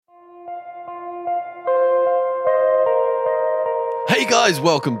Hey guys,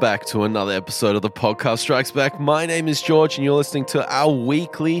 welcome back to another episode of the Podcast Strikes Back. My name is George and you're listening to our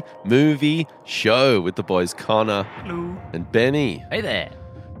weekly movie show with the boys Connor and Benny. Hey there.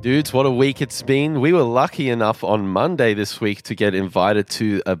 Dudes, what a week it's been. We were lucky enough on Monday this week to get invited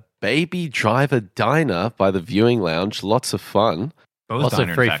to a Baby Driver diner by the Viewing Lounge. Lots of fun. Lots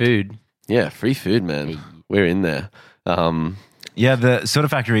of free food. Yeah, free food, man. Hey. We're in there. Yeah, the Soda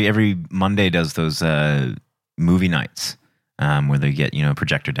Factory every Monday does those movie nights. Where they get,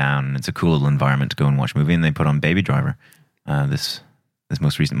 projector down, and it's a cool little environment to go and watch a movie, and they put on Baby Driver this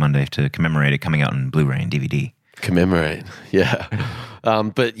most recent Monday to commemorate it coming out on Blu-ray and DVD. Commemorate, yeah.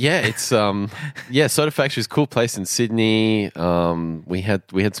 But yeah, it's Soda Factory is a cool place in Sydney. We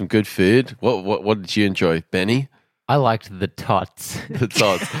had some good food. What did you enjoy, Benny? I liked the tots.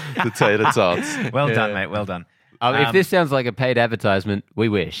 The tater tots. Well done, mate. Well done. If this sounds like a paid advertisement, we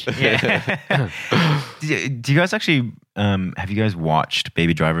wish. Yeah. Do you guys actually have you guys watched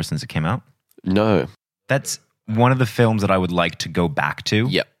Baby Driver since it came out? No. That's one of the films that I would like to go back to.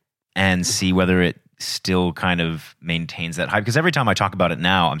 Yep. And see whether it still kind of maintains that hype. Because every time I talk about it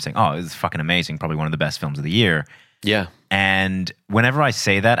now, I'm saying, oh, it's fucking amazing. Probably one of the best films of the year. Yeah. And whenever I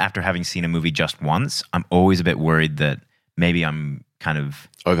say that after having seen a movie just once, I'm always a bit worried that maybe I'm kind of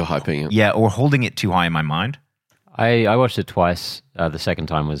overhyping it. Yeah, or holding it too high in my mind. I watched it twice. The second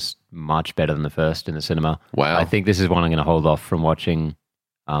time was much better than the first in the cinema. Wow. I think this is one I'm going to hold off from watching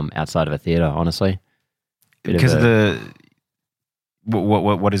outside of a theater, honestly. Because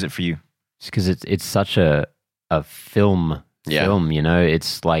what is it for you? It's because it's such a film. Yeah. Film,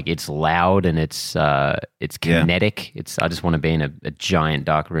 it's like it's loud and it's kinetic. Yeah. I just want to be in a giant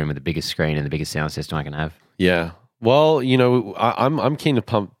dark room with the biggest screen and the biggest sound system I can have. Yeah. Well, I'm keen to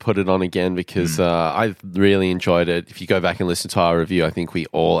put it on again because I've really enjoyed it. If you go back and listen to our review, I think we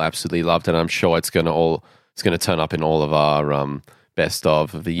all absolutely loved it. I'm sure it's going to turn up in all of our best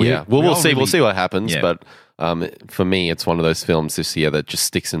of the year. We'll see. We'll see what happens. Yeah. But for me, it's one of those films this year that just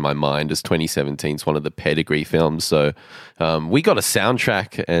sticks in my mind as 2017 is one of the pedigree films. So we got a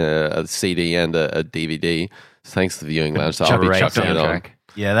soundtrack, a CD, and a DVD. Thanks to the Viewing Lounge. So I'll be chucking it on.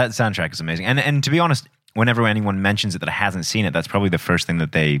 Yeah, that soundtrack is amazing. And to be honest, whenever anyone mentions it that hasn't seen it, that's probably the first thing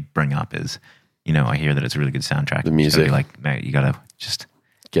that they bring up is, I hear that it's a really good soundtrack. The music. Be like, mate, you gotta just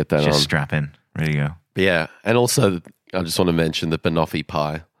get that on. Strap in, ready to go. But yeah, and also I just want to mention the banoffee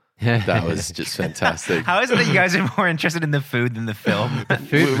pie. That was just fantastic. How is it that you guys are more interested in the food than the film?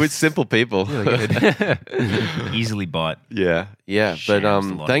 We're simple people. Really good. Easily bought. Yeah.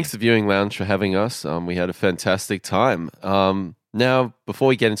 But thanks to Viewing Lounge for having us. We had a fantastic time. Now, before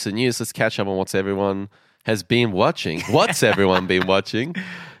we get into the news, let's catch up on what everyone has been watching. What's everyone been watching?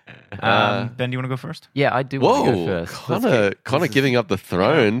 Ben, do you want to go first? Yeah, I do want to go first. Connor giving up the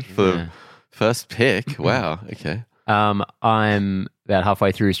throne for first pick. Wow. Okay. I'm about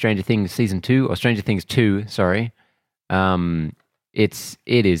halfway through Stranger Things Season 2, or Stranger Things 2, sorry. It's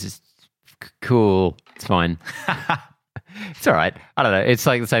cool. It's fine. It's all right. I don't know. It's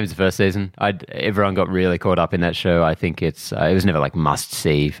like the same as the first season. Everyone got really caught up in that show. I think it was never like must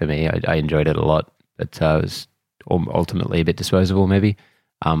see for me. I enjoyed it a lot, but it was ultimately a bit disposable. Maybe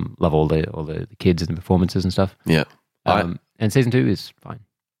love all the kids and the performances and stuff. Yeah, and season 2 is fine.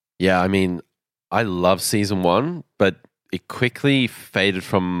 Yeah, I mean, I love season 1, but it quickly faded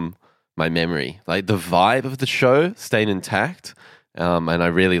from my memory. Like the vibe of the show stayed intact. And I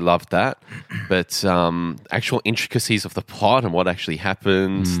really loved that. But actual intricacies of the plot and what actually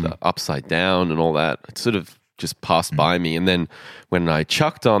happens, the upside down and all that, it sort of just passed by me. And then when I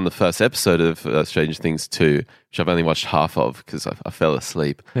chucked on the first episode of Stranger Things 2, which I've only watched half of because I fell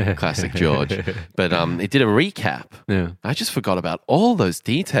asleep, classic George. But it did a recap. Yeah. I just forgot about all those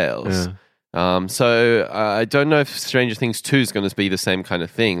details. Yeah. So I don't know if Stranger Things 2 is going to be the same kind of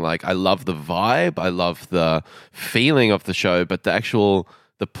thing. Like, I love the vibe, I love the feeling of the show, but the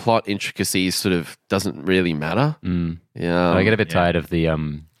plot intricacies sort of doesn't really matter. Yeah, I get a bit tired of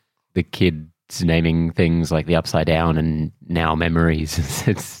the kids naming things like the upside down and now memories.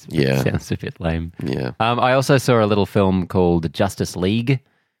 It sounds a bit lame. Yeah. I also saw a little film called Justice League.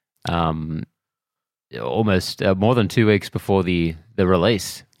 Almost more than 2 weeks before the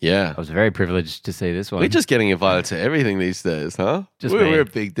release. Yeah. I was very privileged to see this one. We're just getting invited to everything these days, huh? We're a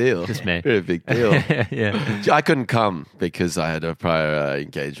big deal. Just me. We're a big deal. Yeah. I couldn't come because I had a prior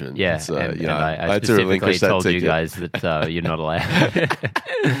engagement. Yeah. So, and I specifically had to relinquish that told ticket. you guys that you're not allowed.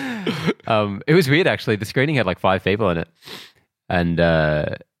 It was weird, actually. The screening had like 5 people in it. And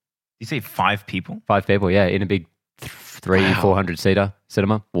You say 5 people? 5 people, yeah, in a big 400-seater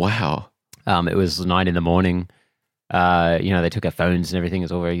cinema. Wow. It was 9 in the morning. They took our phones and everything.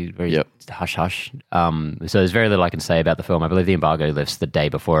 It's all very, very Yep. hush hush. So there's very little I can say about the film. I believe the embargo lifts the day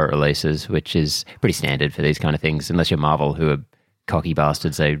before it releases, which is pretty standard for these kind of things, unless you're Marvel, who are cocky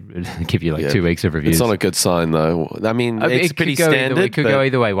bastards. They give you 2 weeks of reviews. It's not a good sign, though. I mean, it's pretty standard. It could go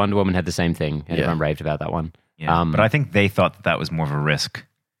either way. Wonder Woman had the same thing, and Yeah. everyone raved about that one. Yeah. But I think they thought that was more of a risk.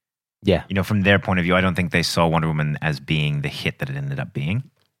 Yeah. From their point of view, I don't think they saw Wonder Woman as being the hit that it ended up being.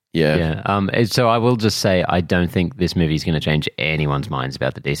 Yeah. So I will just say I don't think this movie is going to change anyone's minds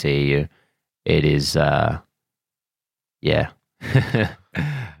about the DCEU. It is, yeah.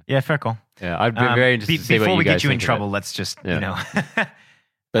 Yeah, fair call. Yeah, I'd be very interested to see what before you we guys get you in think of trouble, it. let's just,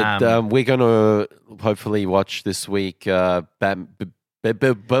 But we're going to hopefully watch this week we're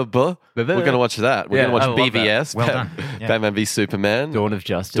going to watch that. We're Yeah, going to I watch love that. BVS, Well done. Yeah. Batman v Superman, Dawn of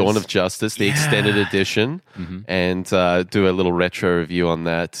Justice. Dawn of Justice, the extended edition, and do a little retro review on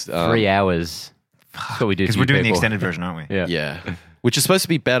that. 3 hours. That's what we do. Because we're doing the extended version, aren't we? Yeah. Yeah, which is supposed to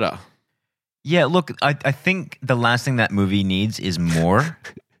be better. Yeah, look, I think the last thing that movie needs is more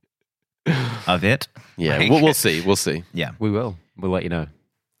of it. Yeah, Like- we'll see. We'll see. Yeah. We will. We'll let you know.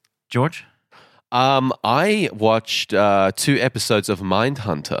 George? I watched 2 episodes of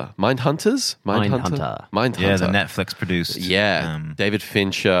Mindhunter. Mindhunters? Mindhunter. Mindhunter. Yeah, the Netflix produced. Yeah, David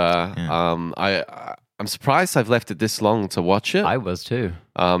Fincher. I'm surprised I've left it this long to watch it. I was too.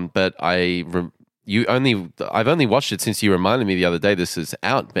 But I've only watched it since you reminded me the other day. This is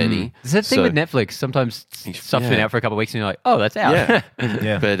out, Benny. It's that thing So- with Netflix. Sometimes stuff's been Yeah. out for a couple of weeks and you're like, oh, that's out. Yeah.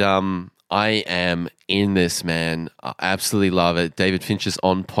 Yeah. But I am in this, man. I absolutely love it. David Fincher's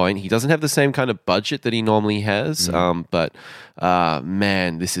on point. He doesn't have the same kind of budget that he normally has, but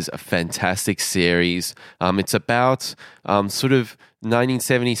man, this is a fantastic series. It's about sort of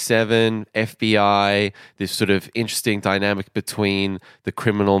 1977 FBI, this sort of interesting dynamic between the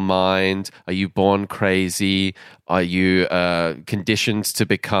criminal mind. Are you born crazy? Are you conditioned to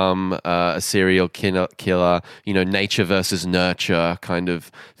become a serial killer? Nature versus nurture kind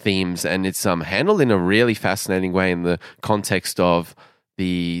of themes, and it's handled in a really fascinating way in the context of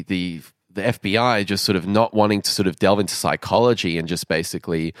the FBI just sort of not wanting to sort of delve into psychology and just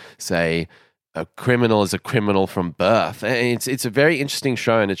basically say a criminal is a criminal from birth. And it's a very interesting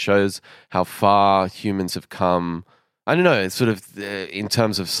show, and it shows how far humans have come. I don't know, it's sort of in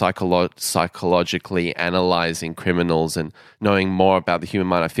terms of psychologically analyzing criminals and knowing more about the human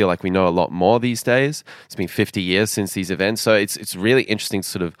mind. I feel like we know a lot more these days. It's been 50 years since these events, so it's really interesting to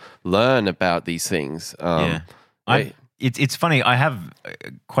sort of learn about these things. It's funny. I have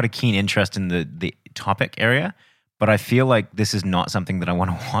quite a keen interest in the topic area, but I feel like this is not something that I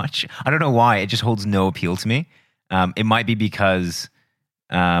want to watch. I don't know why. It just holds no appeal to me. It might be because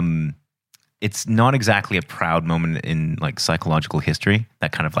it's not exactly a proud moment in like psychological history,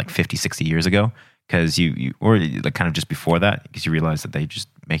 that kind of like 50, 60 years ago, because you or like kind of just before that, because you realize that they're just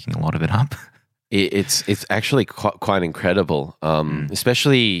making a lot of it up. It's actually quite incredible,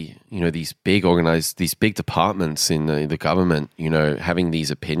 especially these big departments in the government, having these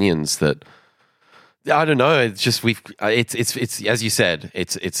opinions that I don't know. It's just it's as you said,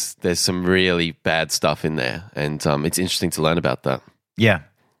 it's there's some really bad stuff in there, and it's interesting to learn about that. Yeah,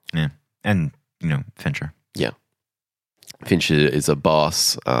 and Fincher. Yeah, Fincher is a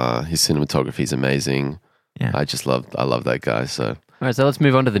boss. His cinematography is amazing. Yeah, I love that guy. So. All right, so let's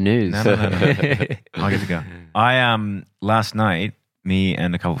move on to the news. No. I'll get to go. Last night, me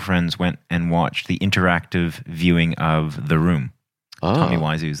and a couple of friends went and watched the interactive viewing of The Room. Tommy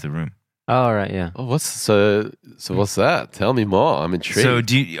Wiseau's The Room. Oh, all right, yeah. Oh, what's that? Tell me more. I'm intrigued. So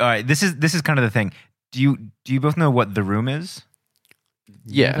all right, this is kind of the thing. Do you both know what The Room is?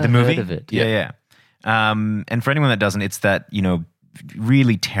 Yeah, The movie? Heard of it. Yeah. And for anyone that doesn't, it's that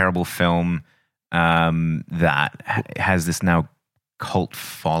really terrible film that has this now cult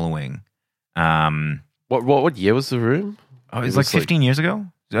following. What year was The Room? Oh, it was like 15 years ago?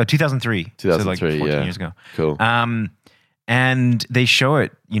 2003. 2003, so like 14 yeah. years ago. Cool. And they show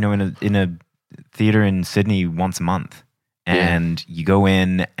it, in a theater in Sydney once a month. And you go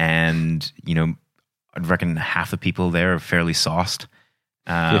in and, I reckon half the people there are fairly sauced.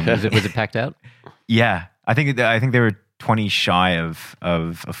 Was it packed out? Yeah. I think they were 20 shy of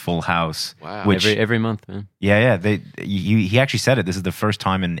a full house. Wow. Which, Every month, man. yeah. He actually said it. This is the first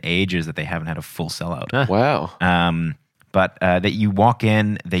time in ages that they haven't had a full sellout. Wow. But that you walk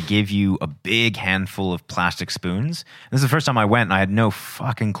in, they give you a big handful of plastic spoons. This is the first time I went, and I had no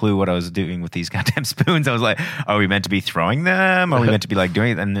fucking clue what I was doing with these goddamn spoons. I was like, are we meant to be throwing them? Are we meant to be like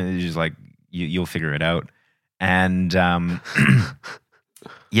doing it? And it's just like, you'll figure it out. And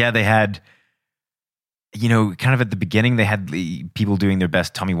yeah, they had, kind of at the beginning, they had the people doing their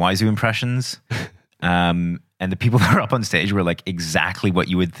best Tommy Wiseau impressions. And and the people that were up on stage were like exactly what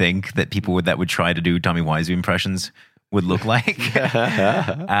you would think that people that would try to do Tommy Wiseau impressions would look like.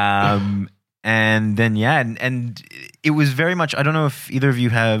 And then and it was very much. I don't know if either of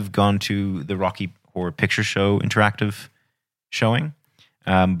you have gone to the Rocky Horror Picture Show interactive showing.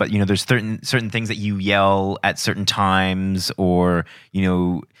 But there's certain things that you yell at certain times, or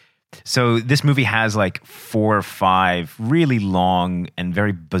so this movie has like 4 or 5 really long and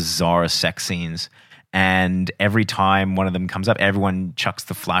very bizarre sex scenes, and every time one of them comes up, everyone chucks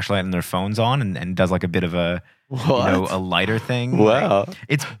the flashlight and their phones on and does like a bit of a a lighter thing. Wow,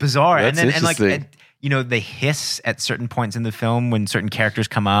 it's bizarre. That's interesting. They hiss at certain points in the film when certain characters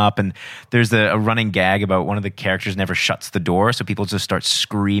come up, and there's a running gag about one of the characters never shuts the door, so people just start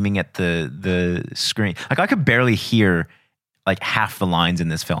screaming at the screen. Like, I could barely hear like half the lines in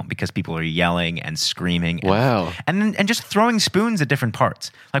this film because people are yelling and screaming. Wow. And just throwing spoons at different parts.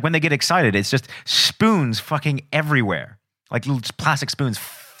 Like, when they get excited, it's just spoons fucking everywhere. Like little plastic spoons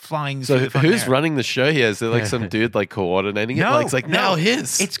flying. So through the fucking who's air. running the show here? Is there like some dude like coordinating it? No, Like, it's like, now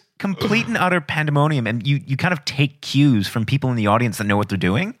his. It's complete and utter pandemonium, and you kind of take cues from people in the audience that know what they're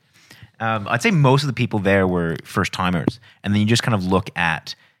doing. I'd say most of the people there were first timers, and then you just kind of look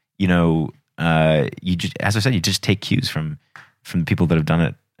at, you just, as I said, you just take cues from the people that have done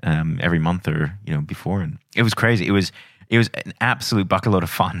it every month or before, and it was crazy. It was an absolute bucket load of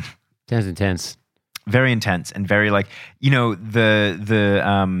fun. Sounds intense. Very intense, and very like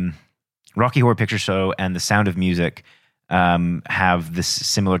the Rocky Horror Picture Show and The Sound of Music have this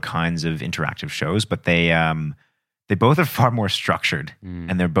similar kinds of interactive shows, but they both are far more structured,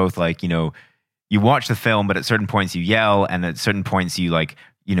 and they're both like you watch the film, but at certain points you yell, and at certain points you like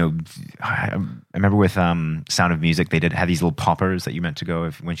I remember with Sound of Music they had these little poppers that you meant to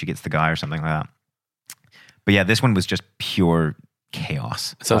go when she gets the guy or something like that. But yeah, this one was just pure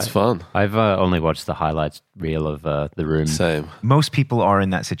chaos. Sounds fun. I've only watched the highlights reel of The Room. Same. Most people are in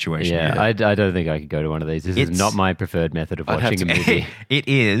that situation. Yeah, I don't think I could go to one of these. This is not my preferred method of watching a movie. It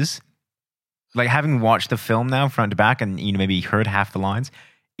is. Like, having watched the film now front to back and maybe heard half the lines,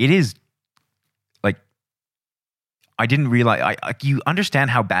 it is like, I didn't realize, you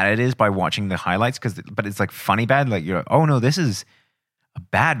understand how bad it is by watching the highlights, but it's like funny bad. Like, you're like, oh no, this is a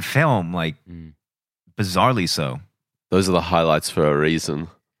bad film, like bizarrely so. Those are the highlights for a reason.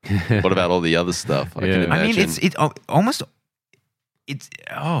 What about all the other stuff? I can imagine. I mean, it's almost,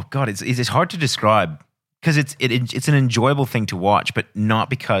 oh God, it's hard to describe, because it's an enjoyable thing to watch, but not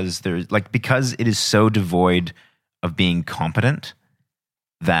because because it is so devoid of being competent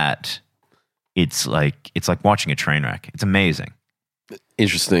that it's like watching a train wreck. It's amazing.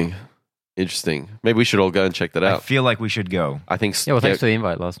 Interesting. Maybe we should all go and check that out. I feel like we should go. I think. Yeah, well, thanks for the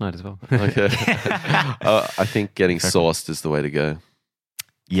invite last night as well. Okay. I think getting sourced is the way to go.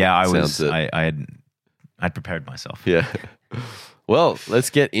 Yeah, I'd prepared myself. Yeah. Well,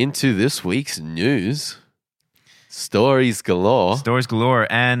 let's get into this week's news. Stories galore.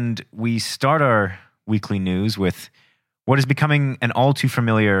 And we start our weekly news with what is becoming an all too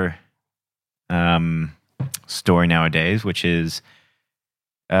familiar story nowadays, which is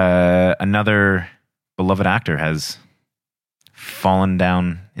another beloved actor has fallen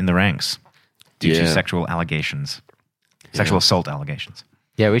down in the ranks due to sexual assault allegations.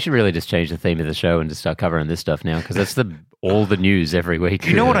 Yeah, we should really just change the theme of the show and just start covering this stuff now, because that's all the news every week.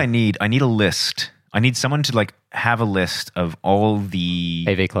 You know what I need? I need a list. I need someone to have a list of all the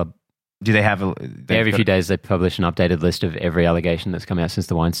AV Club. Do they have every few days they publish an updated list of every allegation that's come out since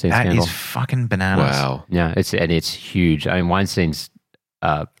the Weinstein scandal. That is fucking bananas. Wow. Yeah, it's huge. I mean, Weinstein's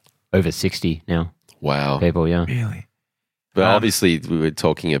over 60 now. Wow. People, yeah. Really? But obviously we were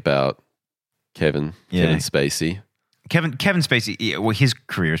talking about Kevin Spacey. Kevin Spacey, well, his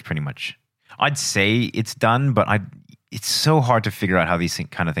career is pretty much, I'd say it's done, but it's so hard to figure out how these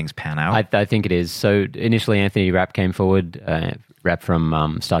kind of things pan out. I think it is. So initially Anthony Rapp came forward, Rapp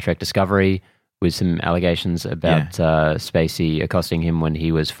from Star Trek Discovery, with some allegations about Spacey accosting him when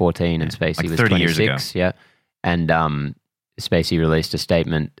he was 14 and Spacey was 30 26. years ago. Yeah. And Spacey released a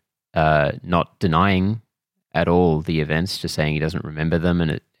statement not denying at all the events, just saying he doesn't remember them,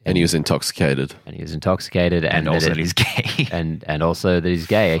 and he was intoxicated. And also that he's gay. and also that he's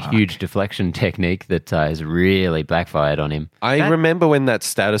gay. A huge deflection technique that has really backfired on him. I remember when that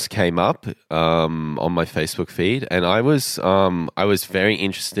status came up on my Facebook feed, and I was very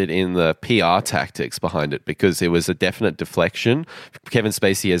interested in the PR tactics behind it, because it was a definite deflection. Kevin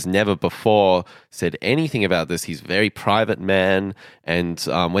Spacey has never before said anything about this. He's a very private man, and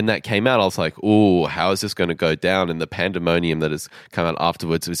when that came out, I was like, "Ooh, how is this going to go down?" And the pandemonium that has come out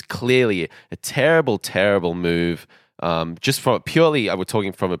afterwards was clearly a terrible, terrible move. Just from we're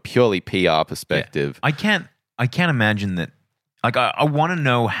talking from a purely PR perspective. Yeah. I can't imagine that. Like, I want to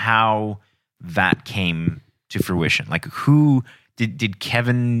know how that came to fruition. Like, who did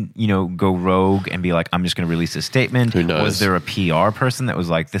Kevin, go rogue and be like, I'm just going to release a statement? Who knows? Was there a PR person that was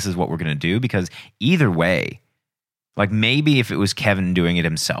like, this is what we're going to do? Because either way, like maybe if it was Kevin doing it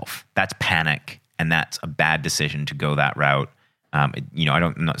himself, that's panic and that's a bad decision to go that route. I'm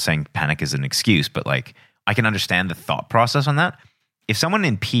not saying panic is an excuse, but like I can understand the thought process on that. If someone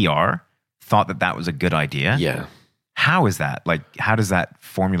in PR thought that was a good idea, Yeah. how is that? Like, how does that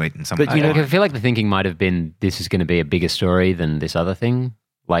formulate in someone's But, you know, I feel like the thinking might have been this is going to be a bigger story than this other thing.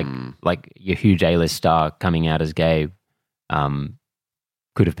 Like your huge A-list star coming out as gay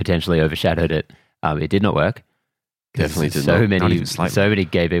could have potentially overshadowed it. It did not work. Definitely did so not. many, even slightly. so many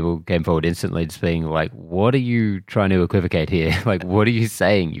gay people came forward instantly, just being like, "What are you trying to equivocate here? Like, what are you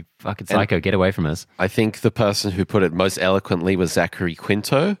saying? You fucking psycho! Get away from us!" I think the person who put it most eloquently was Zachary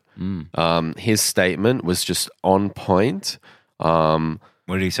Quinto. His statement was just on point. What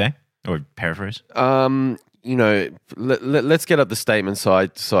did he say? Or paraphrase? Let's get up the statement so I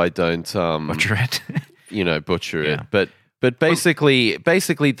don't Butcher it. butcher Yeah. it. But basically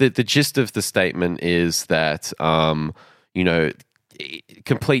the gist of the statement is that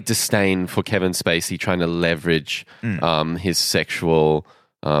complete disdain for Kevin Spacey trying to leverage his sexual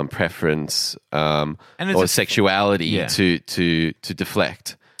preference or sexuality to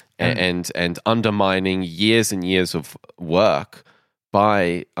deflect and undermining years and years of work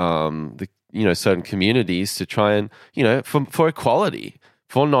by certain communities to try and for equality,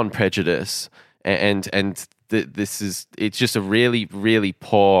 for non-prejudice, and it's just a really, really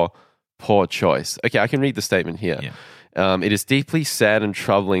poor choice. Okay, I can read the statement here. Yeah. It is deeply sad and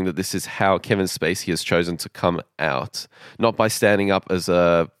troubling that this is how Kevin Spacey has chosen to come out, not standing up as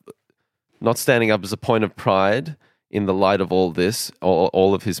a point of pride in the light of all this,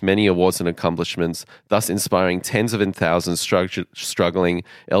 all of his many awards and accomplishments, thus inspiring tens of thousands struggling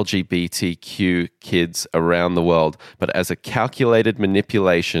LGBTQ kids around the world, but as a calculated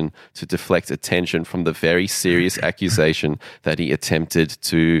manipulation to deflect attention from the very serious accusation that he attempted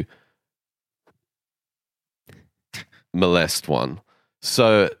to molest one.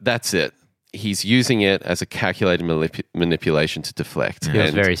 So that's it. He's using it as a calculated manipulation to deflect. It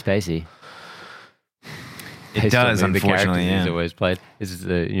was very Spacey. It does, the unfortunately. He's always played. This is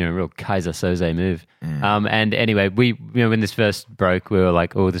the real Kaiser Soze move. And anyway, we when this first broke, we were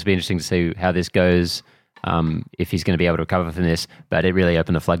like, "Oh, this will be interesting to see how this goes. If he's going to be able to recover from this." But it really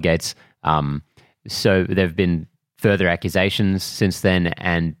opened the floodgates. So there've been further accusations since then,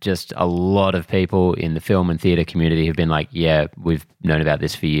 and just a lot of people in the film and theatre community have been like, "Yeah, we've known about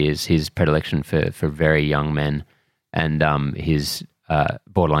this for years. His predilection for very young men and his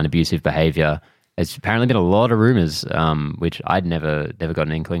borderline abusive behaviour." There's apparently been a lot of rumors, which I'd never got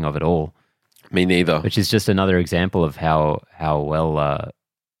an inkling of at all. Me neither. Which is just another example of how well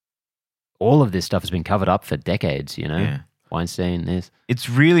all of this stuff has been covered up for decades. Yeah. Weinstein, this. It's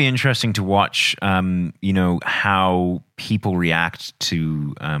really interesting to watch, how people react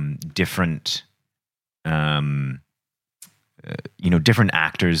to different, different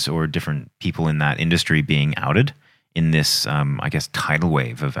actors or different people in that industry being outed in this, tidal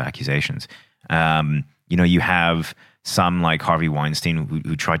wave of accusations. You have some like Harvey Weinstein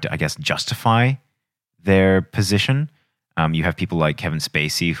who tried to, justify their position. You have people like Kevin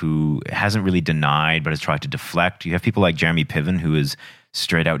Spacey who hasn't really denied but has tried to deflect. You have people like Jeremy Piven who is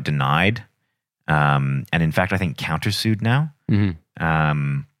straight out denied. And in fact, I think countersued now.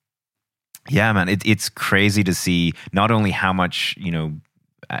 Mm-hmm. Yeah, man, it's crazy to see not only how much,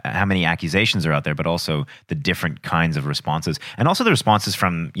 how many accusations are out there, but also the different kinds of responses, and also the responses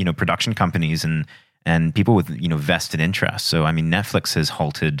from production companies and people with vested interests. So I mean, Netflix has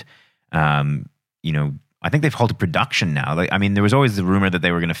halted. I think they've halted production now. There was always the rumor that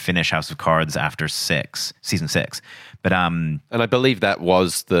they were going to finish House of Cards after season 6, but and I believe that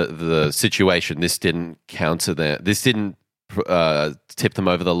was the situation. This didn't counter that. This didn't tip them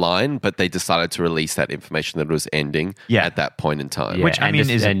over the line, but they decided to release that information that it was ending at that point in time. Yeah, which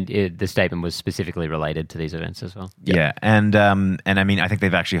the statement was specifically related to these events as well. Yeah, and I think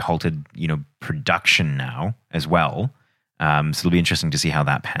they've actually halted production now as well. So it'll be interesting to see how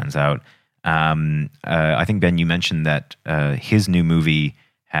that pans out. I think Ben, you mentioned that his new movie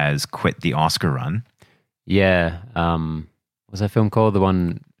has quit the Oscar run. Yeah, what's that film called? The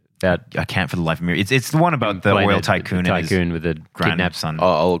one. I can't for the life of me. It's the one about the oil tycoon and with the kidnapped son.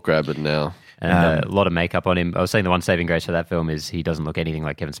 Oh, I'll grab it now. And a lot of makeup on him. I was saying the one saving grace for that film is he doesn't look anything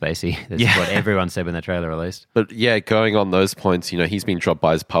like Kevin Spacey. That's what everyone said when the trailer released. But yeah, going on those points, he's been dropped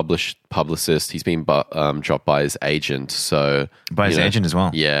by his publicist. He's been dropped by his agent. So by his agent as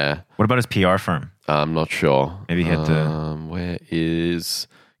well. Yeah. What about his PR firm? I'm not sure. Maybe he had to. Where is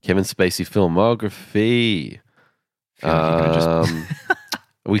Kevin Spacey filmography? Feel like he could've just-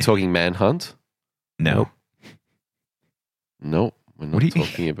 Are we talking Manhunt? No. Nope, we're not What do you-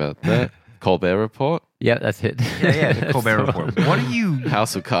 talking about that. Colbert Report, Yeah, that's it. Yeah, the Colbert That's the Report. one. What are you?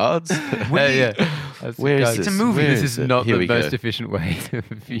 House of Cards. What do you- That's Where is guys, this? It's a movie. Where This is is it? not Here the we go. most efficient way for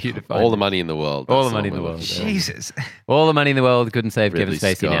you to find All the it. money in the world. All That's the money one in the we're world. looking Jesus. All the money in the world couldn't save Ridley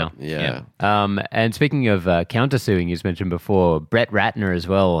Kevin Spacey Scott, now. yeah. And speaking of countersuing, you mentioned before, Brett Ratner as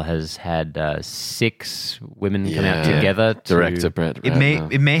well has had 6 women come out Yeah. together. To, Director Brett It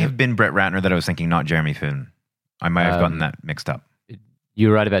Ratner. may have been Brett Ratner that I was thinking, not Jeremy Piven. I might have gotten that mixed up. You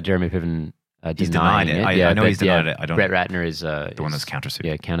were right about Jeremy Piven He's denying denied it. I know but he's denied it. I don't. Brett Ratner is the one that's countersued.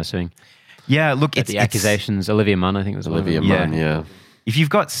 Yeah, countersuing. Yeah, look, But it's the accusations. Olivia Munn, I think, was one of Olivia them. Munn, yeah. If you've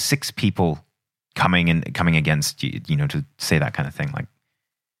got 6 people coming against you, you know, to say that kind of thing, like,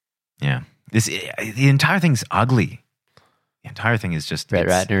 yeah, the entire thing's ugly. The entire thing is just Brett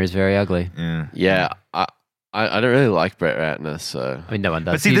it's- Ratner is very ugly. Yeah. Yeah, I don't really like Brett Ratner, so I mean, no one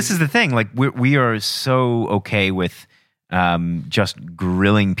does. But see, He's- this is the thing. Like, we are so okay with just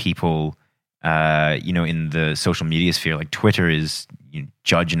grilling people, you know, in the social media sphere. Like, Twitter is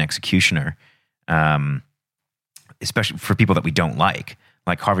judge and executioner, especially for people that we don't like.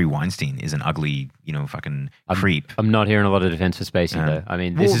 Like, Harvey Weinstein is an ugly, fucking creep. I'm not hearing a lot of defense for Spacey, though. I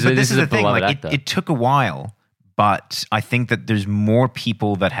mean, this Well, is a the thing. beloved Like, actor. it took a while, but I think that there's more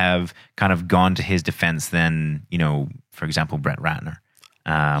people that have kind of gone to his defense than, for example, Brett Ratner.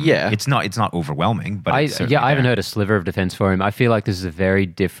 Yeah. it's not overwhelming, but it's certainly I haven't there. heard a sliver of defense for him. I feel like this is a very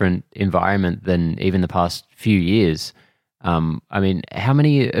different environment than even the past few years. I mean, how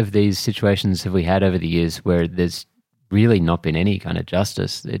many of these situations have we had over the years where there's really not been any kind of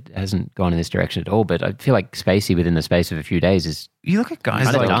justice? It hasn't gone in this direction at all. But I feel like Spacey, within the space of a few days, is You look at guys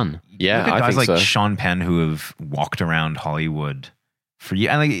kind of like done. yeah, look at I guys think like so. Sean Penn who have walked around Hollywood for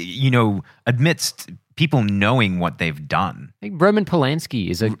years, and amidst people knowing what they've done. I think Roman Polanski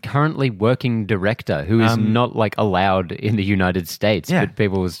is a currently working director who is not like allowed in the United States, Yeah. but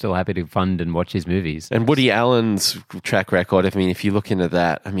people are still happy to fund and watch his movies. And Woody Allen's track record, I mean, if you look into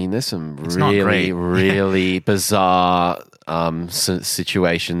that, I mean, there's some not really, great. really bizarre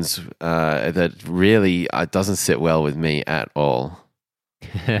situations that really doesn't sit well with me at all.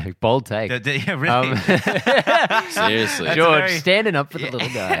 Bold take. Yeah, really. Seriously. That's George, very- standing up for the little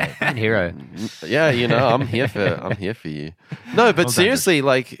guy. Man, hero. Yeah, I'm here for you. No, but done, seriously,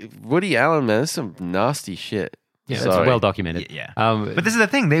 like Woody Allen, man, there's some nasty shit. Yeah, it's Sorry. well documented. Yeah. But But this is the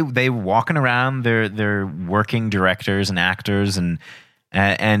thing. They walking around. They're working directors and actors, and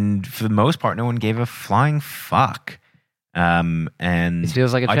for the most part, no one gave a flying fuck. And it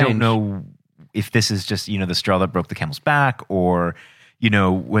feels like a I change. don't know if this is just the straw that broke the camel's back, or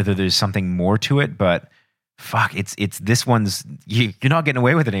whether there's something more to it. But fuck, it's this one's you're not getting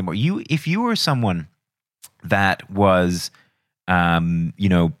away with it anymore. If you were someone that was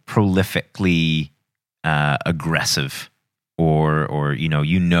prolifically aggressive, or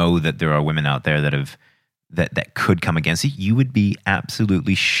that there are women out there that could come against you would be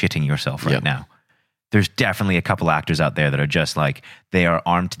absolutely shitting yourself right Yep. now. There's definitely a couple actors out there that are just like, they are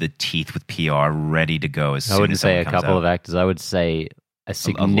armed to the teeth with PR, ready to go as soon I wouldn't as say a someone comes couple out. of actors. I would say a lot.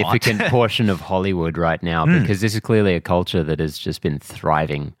 significant portion of Hollywood right now, because this is clearly a culture that has just been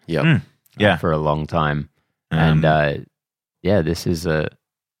thriving Yep. Yeah. for a long time. Um, And this is a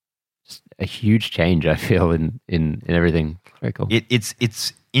huge change, I feel, in everything. Very cool.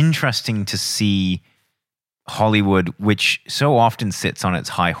 It's interesting to see Hollywood, which so often sits on its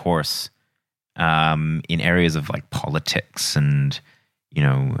high horse in areas of like politics and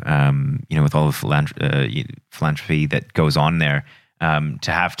with all the philanthropy that goes on there,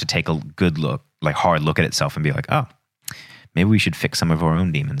 to have to take a good look, like hard look at itself and be like, oh, maybe we should fix some of our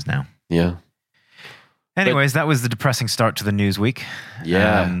own demons now. Yeah. Anyways, that was the depressing start to the news week.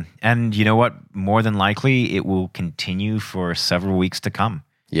 Yeah. And you know what? More than likely, it will continue for several weeks to come.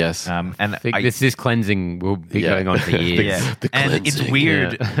 Yes. And I think this cleansing will be going on for years. yeah. The And it's cleansing.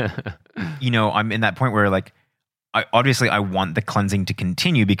 weird. Yeah. I'm in that point where like, I want the cleansing to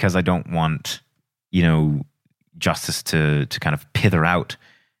continue because I don't want, justice to kind of pither out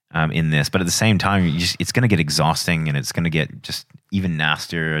in this. But at the same time, it's going to get exhausting, and it's going to get just even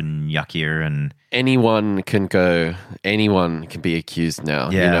nastier and yuckier. And Anyone can be accused now.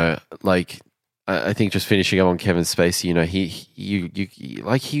 Yeah. Like I think just finishing up on Kevin Spacey,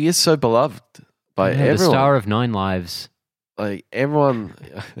 he is so beloved by Yeah, everyone. the star of 9 Lives. Like everyone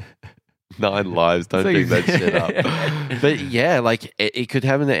 9 lives, don't It's think like- that shit up. But yeah, like it could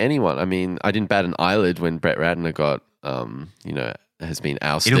happen to anyone. I mean, I didn't bat an eyelid when Brett Ratner got has been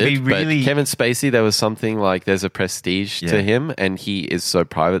ousted. It'll be really- But Kevin Spacey, there was something like there's a prestige Yeah. to him, and he is so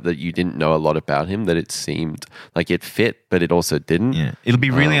private that you didn't know a lot about him that it seemed like it fit, but it also didn't. Yeah. It'll be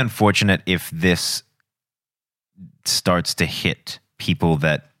really unfortunate if this starts to hit people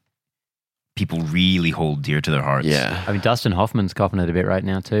that people really hold dear to their hearts. Yeah. I mean, Dustin Hoffman's copping it a bit right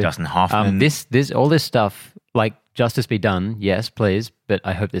now too. Dustin Hoffman. This all this stuff, like justice be done, yes, please. But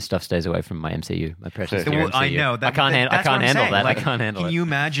I hope this stuff stays away from my MCU, my precious dear Well, MCU. I know. I can't handle that's what I'm handle saying. that. Like, I can't handle Can it. you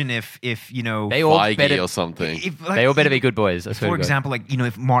imagine if you know, They all Feige better, or something. like, they all better be good boys. I swear for to God. example, like, you know,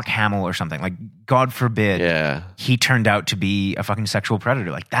 if Mark Hamill or something, like, God forbid, Yeah. he turned out to be a fucking sexual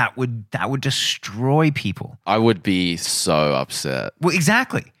predator, like that would destroy people. I would be so upset. Well,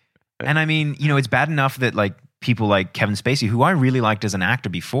 exactly. And I mean, you know, it's bad enough that like people like Kevin Spacey, who I really liked as an actor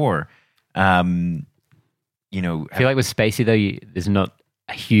before, you know, I feel like with Spacey though, there's not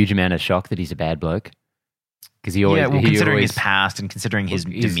a huge amount of shock that he's a bad bloke because he always, considering his past and considering his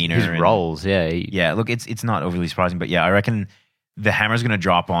demeanor, his and roles, yeah, yeah. Look, it's not overly surprising, but yeah, I reckon the hammer's going to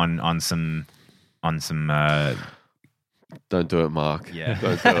drop on some. Don't do it, Mark. Yeah.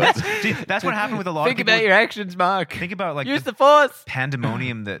 Don't do it. Dude, that's what happened with a lot Think of people. about your actions, Mark. Think about like Use the force.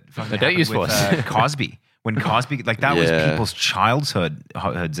 pandemonium that fucking No, don't happened use with force. Cosby. When Cosby, like that was Yeah. people's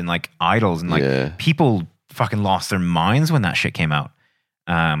childhoods and like idols, and like Yeah. people fucking lost their minds when that shit came out.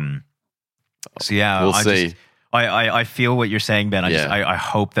 So yeah, We'll see. I feel what you're saying, Ben. Yeah. I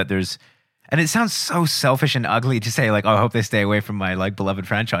hope that there's, and it sounds so selfish and ugly to say like, oh, I hope they stay away from my like beloved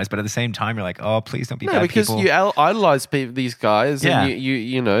franchise, but at the same time, you're like, oh, please don't be No, bad because people. you idolize these guys, Yeah. and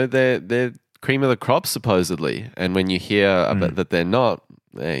you know they're cream of the crop supposedly, and when you hear about that they're not,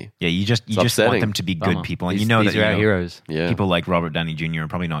 hey, Yeah, you just want upsetting. them to be good Bummer. people, and These- you know these that are you our know, heroes. yeah, people like Robert Downey Jr. are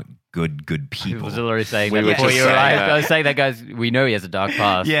probably not good I people. was already saying We that were before just you saying arrived. that. I was saying that, guys, we know he has a dark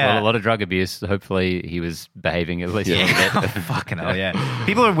past. Yeah. Well, a lot of drug abuse. Hopefully he was behaving at least a little bit. Oh, fucking hell, yeah.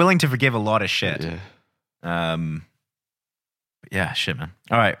 People are willing to forgive a lot of shit. yeah. Yeah, shit, man.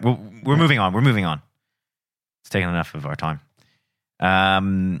 All right, we're moving on. We're moving on. It's taken enough of our time.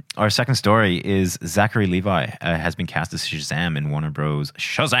 Our second story is Zachary Levi has been cast as Shazam in Warner Bros.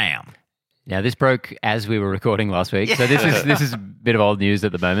 Shazam. Now, this broke as we were recording last week, so this is a bit of old news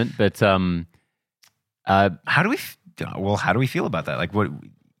at the moment. But How do we feel about that? Like, what,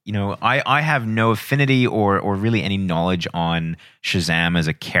 you know, I have no affinity or really any knowledge on Shazam as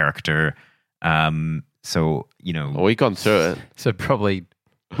a character. So, you know, Well, we've gone through it. so probably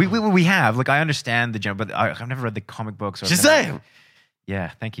we have, like, I understand the general, but I've never read the comic books. Or Shazam!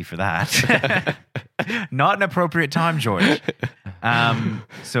 Yeah, thank you for that. Not an appropriate time, George.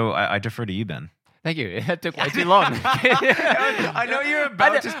 So I defer to you, Ben. thank you. It took way too long. I know you're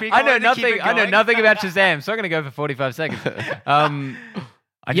about to speak. I know nothing. I know nothing about Shazam, so I'm going to go for 45 seconds.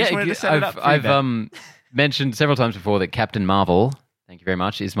 I just wanted to set it up for you, I've Ben. mentioned several times before that Captain Marvel, thank you very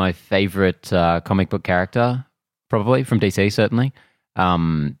much, is my favorite comic book character, probably from DC. Certainly,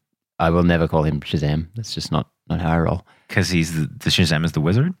 I will never call him Shazam. That's just not how I roll. Because he's the Shazam is the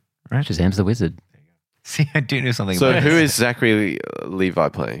wizard, right? Shazam's the wizard. See, I do know something So about who this. is Zachary Levi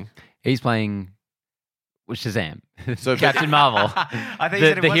playing? He's playing Shazam. So Captain Marvel. I thought you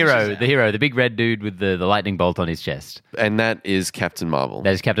said it the wasn't hero, Shazam. the hero, the big red dude with the lightning bolt on his chest. And that is Captain Marvel.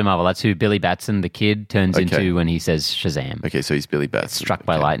 That is Captain Marvel. That's who Billy Batson, the kid, turns Okay. into when he says Shazam. Okay, so he's Billy Batson. Struck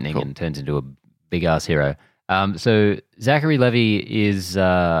by Okay, lightning cool. and turns into a big ass hero. So Zachary Levi is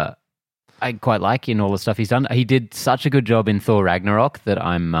I quite like in all the stuff he's done. He did such a good job in Thor Ragnarok that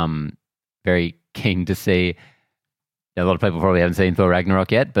I'm very keen to see. A lot of people probably haven't seen Thor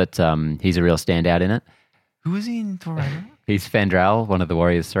Ragnarok yet, but he's a real standout in it. Who is he in Thor Ragnarok? He's Fandral, one of the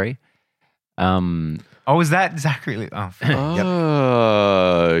Warriors 3. Oh, is that Zachary Levi?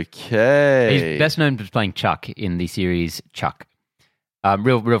 Oh, yep. Okay. He's best known for playing Chuck in the series Chuck.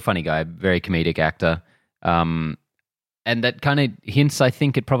 Real funny guy, very comedic actor. And that kind of hints, I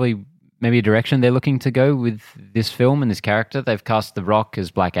think, at probably maybe a direction they're looking to go with this film and this character. They've cast The Rock as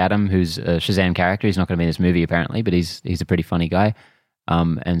Black Adam, who's a Shazam character. He's not going to be in this movie, apparently, but he's a pretty funny guy.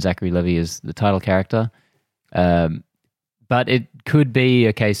 And Zachary Levi is the title character. But it could be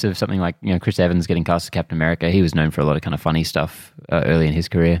a case of something like, you know, Chris Evans getting cast as Captain America. He was known for a lot of kind of funny stuff early in his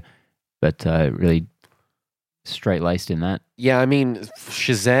career, but really straight-laced in that. Yeah, I mean,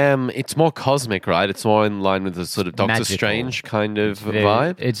 Shazam, it's more cosmic, right? It's more in line with the sort of Doctor Magical. Strange kind of Very-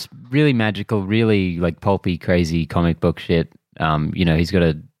 vibe. It's really magical, really like pulpy, crazy comic book shit. You know, he's got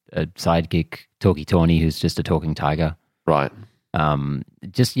a sidekick, Talkie Tawny, who's just a talking tiger. Right.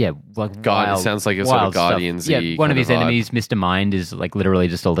 Just like God, it wild, sounds like a sort of wild stuff. Guardians-y Yeah, one of kind his of vibe. enemies, Mr. Mind, is like literally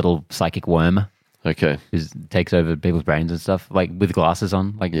just a little psychic worm Okay. who takes over people's brains and stuff, like with glasses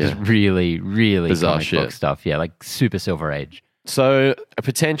on, like Yeah. just really, really Bizarre comic book shit. stuff. Yeah, like super Silver Age. So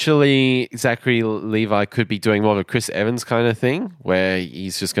potentially Zachary Levi could be doing more of a Chris Evans kind of thing, where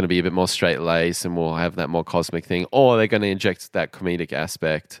he's just going to be a bit more straight laced and we'll have that more cosmic thing, or they're going to inject that comedic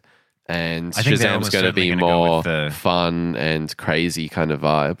aspect, and I think they're Shazam's almost going to certainly be gonna go more with the- fun and crazy kind of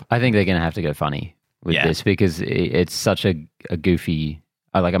vibe. I think they're going to have to go funny with this because it's such a goofy.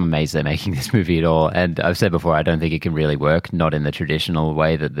 I'm amazed they're making this movie at all. And I've said before, I don't think it can really work, not in the traditional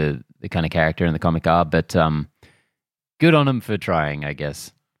way that the kind of character in the comic are. But good on them for trying, I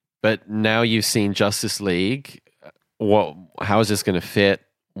guess. But now you've seen Justice League. How is this going to fit?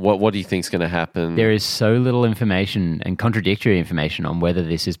 What do you think is going to happen? There is so little information and contradictory information on whether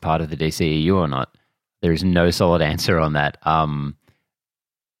this is part of the DCEU or not. There is no solid answer on that.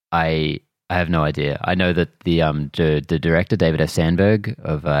 I have no idea. I know that the director, David F. Sandberg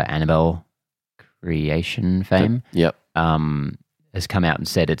of Annabelle creation fame, has come out and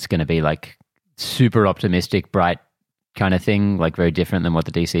said it's going to be like super optimistic, bright kind of thing, like very different than what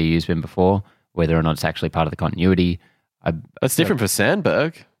the DCEU's been before, whether or not it's actually part of the continuity. That's different for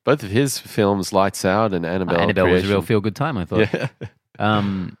Sandberg. Both of his films, Lights Out and Annabelle was a real feel-good time, I thought.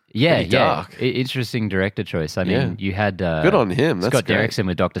 Yeah. Dark. Interesting director choice. I mean, you had good on him. That's Scott great. Derrickson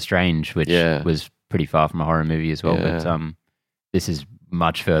with Doctor Strange, which was pretty far from a horror movie as well. Yeah. But this is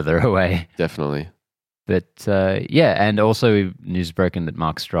much further away. Definitely. But and also news broken that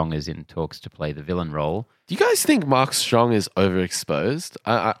Mark Strong is in talks to play the villain role. Do you guys think Mark Strong is overexposed?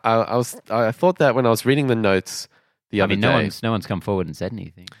 I thought that when I was reading the notes the other day. No one's come forward and said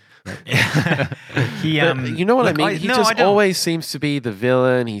anything. You know what I mean? He always seems to be the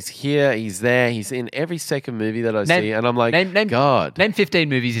villain. He's here, he's there, he's in every second movie that I see, and I'm like, God. Name 15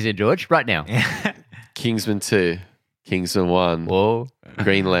 movies he's in, George, right now. Kingsman 2, Kingsman 1, Whoa.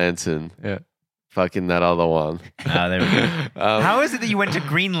 Green Lantern. Yeah. Fucking that other one. There we go. How is it that you went to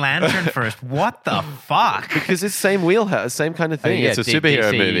Green Lantern first? What the fuck? Because it's same wheelhouse, same kind of thing. It's a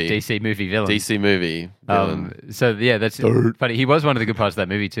superhero movie. DC movie villain. DC movie villain. That's funny. He was one of the good parts of that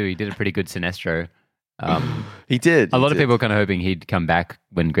movie too. He did a pretty good Sinestro. He did. A lot of people are kind of hoping he'd come back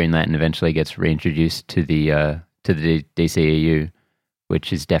when Green Lantern eventually gets reintroduced to the DCEU,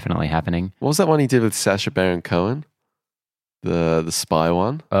 which is definitely happening. What was that one he did with Sacha Baron Cohen? The spy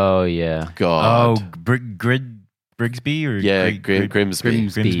one? Oh, yeah. God. Oh, Brigsby? Or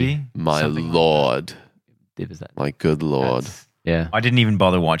Grimsby. My lord. It was that. My good lord. Yeah. I didn't even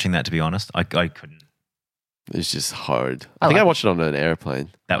bother watching that, to be honest. I couldn't. It's just hard. I think I watched it on an airplane.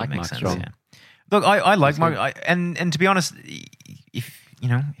 That would make sense, yeah. Look, I like Mark, and to be honest, if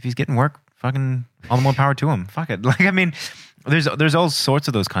he's getting work, fucking all the more power to him. Fuck it. Like, I mean, there's all sorts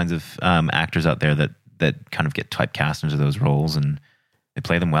of those kinds of actors out there that kind of get typecast into those roles, and they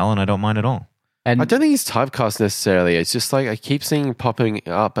play them well, and I don't mind at all. And I don't think he's typecast necessarily. It's just like I keep seeing him popping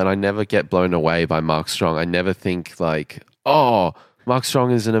up, and I never get blown away by Mark Strong. I never think like, oh, Mark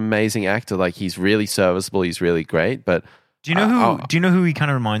Strong is an amazing actor. Like, he's really serviceable. He's really great. But do you know who he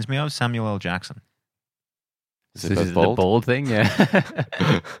kind of reminds me of? Samuel L. Jackson. Is it the bald thing?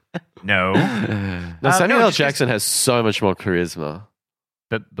 Yeah. No. Samuel L. Jackson has so much more charisma,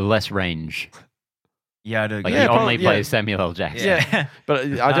 but less range. Yeah, he only plays Samuel L. Jackson. Yeah, but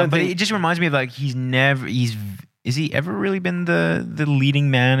I don't. But it just reminds me of like is he ever really been the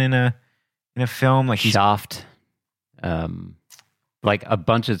leading man in a film like Shaft, like a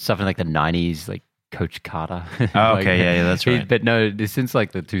bunch of stuff in like the 90s, like Coach Carter. Oh, okay, yeah, that's right. But no, since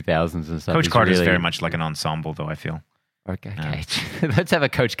like the 2000s and stuff. Coach Carter is very much like an ensemble, though. I feel. Okay, let's have a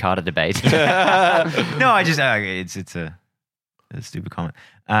Coach Carter debate. No, I just it's a stupid comment.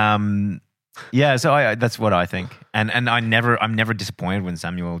 Yeah, so that's what I think, and I'm never disappointed when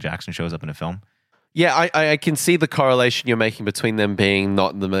Samuel L. Jackson shows up in a film. Yeah, I can see the correlation you're making between them being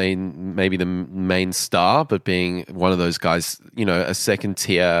not the main star, but being one of those guys, a second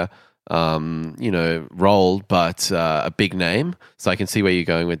tier, role, but a big name. So I can see where you're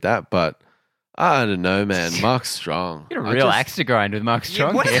going with that, but I don't know, man. Mark Strong. You're a real axe to grind with Mark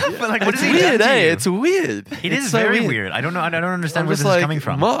Strong. What is weird, It's weird. It is very weird. I don't know. I don't understand where this is coming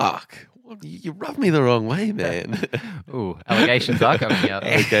from. Mark, you rub me the wrong way, man. Ooh, allegations are coming out.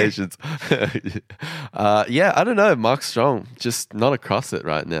 Allegations. I don't know. Mark Strong, just not across it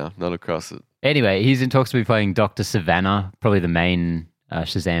right now. Not across it. Anyway, he's in talks to be playing Dr. Savannah, probably the main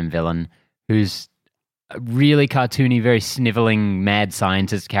Shazam villain, who's a really cartoony, very sniveling, mad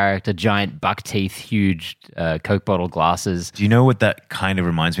scientist character, giant buck teeth, huge Coke bottle glasses. Do you know what that kind of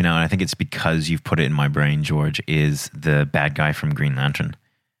reminds me now? And I think it's because you've put it in my brain, George, is the bad guy from Green Lantern.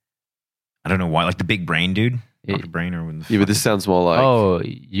 I don't know why, like the big brain dude. Dr. Brain or but this sounds more like. Oh,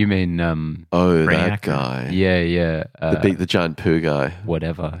 you mean that guy? Yeah. The giant poo guy.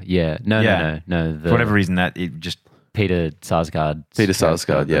 Whatever. Yeah. No. For whatever reason, that it just Peter Sarsgaard. Peter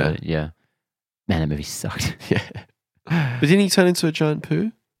Sarsgaard, yeah. Yeah. Man, that movie sucked. Yeah. But didn't he turn into a giant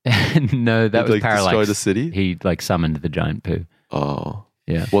poo? No, that was like Parallax. destroy the city? He like summoned the giant poo. Oh.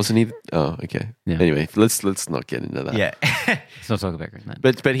 Yeah. Wasn't he? Oh, okay. Yeah. Anyway, let's not get into that. Yeah. Let's not talk about Green Lantern.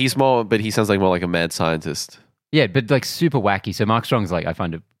 But he sounds like more like a mad scientist. Yeah, but like super wacky. So Mark Strong's like, I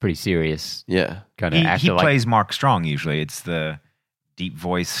find a pretty serious Yeah. kind of he actor. Like, plays Mark Strong usually. It's the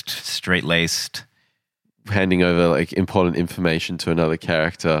deep-voiced, straight-laced. Handing over like important information to another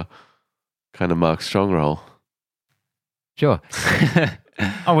character, kind of Mark Strong role. sure.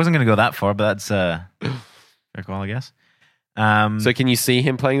 I wasn't going to go that far, but that's fair call, I guess. So can you see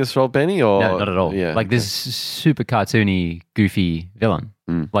him playing this role, Benny? Or No, not at all. Yeah. Like this super cartoony, goofy villain.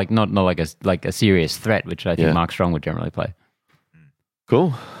 Mm. Like not like a serious threat, which I think Yeah. Mark Strong would generally play.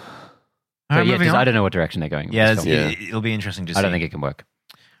 Cool. All But right, yeah, moving 'cause on. I don't know what direction they're going. with Yeah, this film. it'll be interesting to see. I don't think it can work.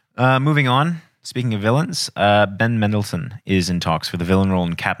 Moving on. Speaking of villains, Ben Mendelsohn is in talks for the villain role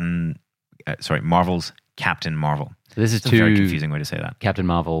in Marvel's Captain Marvel. So this is It's a very two confusing way to say that. Captain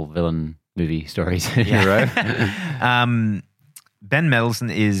Marvel villain movie stories in a row. Ben Mendelsohn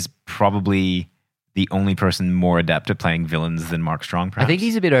is probably the only person more adept at playing villains than Mark Strong, I perhaps. think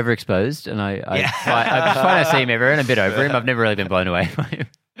he's a bit overexposed, and I find I see him everywhere and a bit over him. I've never really been blown away by him.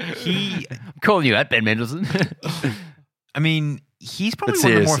 I'm calling you out, Ben Mendelsohn. I mean, he's probably But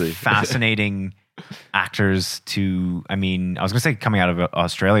one of the more seriously. fascinating actors to, I mean, I was going to say coming out of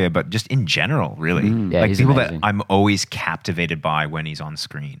Australia, but just in general, really. Yeah, like he's people amazing. that I'm always captivated by when he's on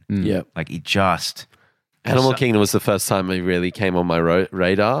screen. Yep. Like he just... Animal So- Kingdom was the first time he really came on my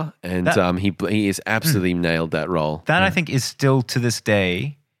radar, and he has absolutely nailed that role. That I think is still to this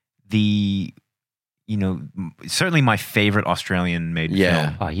day certainly my favorite Australian made Yeah.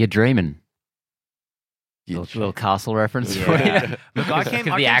 film. Oh, you're dreaming. You- Little castle reference Yeah. for you. Look, I came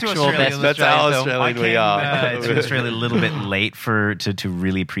The to actual Australia- best That's how Australian film. Australian I we came are. to Australia a little bit late to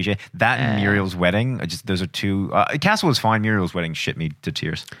really appreciate that and Yeah. Muriel's Wedding. Those are two. Castle was fine. Muriel's Wedding shit me to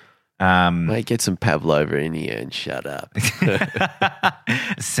tears. Mate, get some pavlova in here and shut up.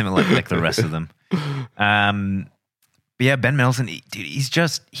 Similar like the rest of them. But yeah, Ben Mendelsohn, dude,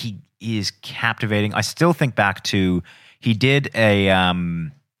 he is captivating. I still think back to he did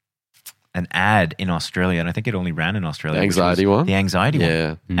an ad in Australia, and I think it only ran in Australia. The which was anxiety one? The anxiety Yeah.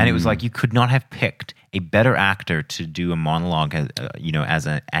 one. And it was like you could not have picked a better actor to do a monologue, as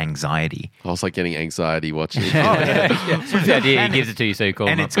an anxiety. I was like getting anxiety watching. It's the idea. He gives it to you, so you call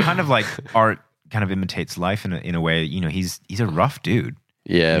And him it's up. kind of like art kind of imitates life in a way. You know, he's a rough dude.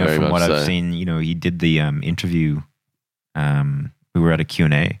 Yeah, very From much what so. I've seen, he did the interview. We were at a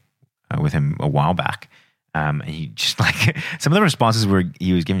Q&A with him a while back. And he just like some of the responses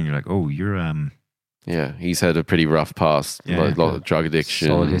he was giving, you're like, oh, you're Yeah, he's had a pretty rough past. Yeah. A lot of drug addiction.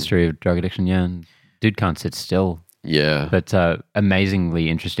 Solid history of drug addiction, yeah. And dude can't sit still, Yeah. but amazingly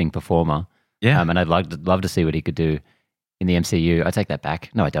interesting performer. yeah. And I'd love to see what he could do in the MCU. I take that back.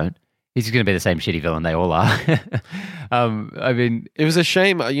 No, I don't. He's going to be the same shitty villain they all are. I mean, It was a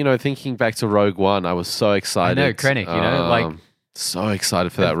shame, thinking back to Rogue One, I was so excited. I know, Krennic, like... So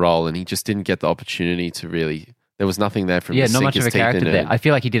excited for that role, and he just didn't get the opportunity to really... There was nothing there for him yeah, to not sink much his of a teeth character in there. it. I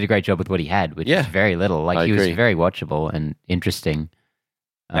feel like he did a great job with what he had, which Yeah. is very little. Like I he was agree. very watchable and interesting.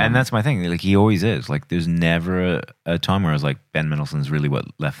 And that's my thing. Like he always is. Like there's never a time where I was like, Ben Mendelsohn's really what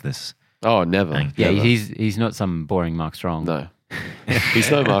left this. Oh, never. yeah, Never. he's not some boring Mark Strong. No.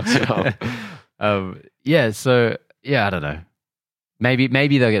 He's no Mark Strong. Yeah, so I don't know. Maybe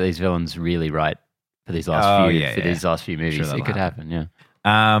they'll get these villains really right for these last these last few movies. that'll It could happen. Yeah.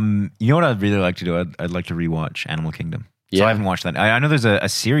 You know what I'd really like to do? I'd like to rewatch Animal Kingdom. So Yeah. I haven't watched that. I know there's a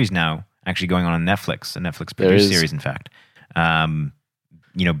series now actually going on Netflix, a Netflix There produced is. series, in fact.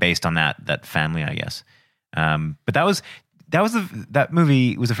 Based on that family, I guess. But that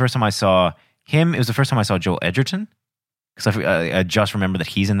movie was the first time I saw him. It was the first time I saw Joel Edgerton because I just remember that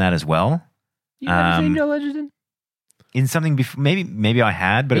he's in that as well. You never seen Um, Joel Edgerton? In something before, maybe I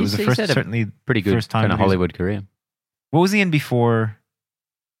had, but it was the He's first, had a certainly Pretty good first time kind of that he was- Hollywood career. What was he in before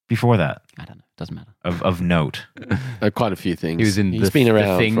that I don't know. Doesn't matter. of note? Quite a few things. He was in He's been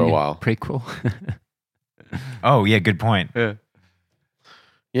around Thing for a while. prequel. Oh yeah, good point.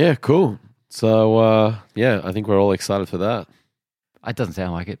 Yeah, cool. So, I think we're all excited for that. It doesn't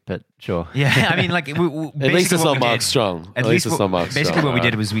sound like it, but sure. Yeah, I mean, like At least it's not Mark Strong. At least it's not Mark Strong. Basically, what we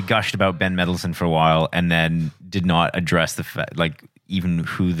did was we gushed about Ben Mendelsohn for a while, and then did not address the fact, like even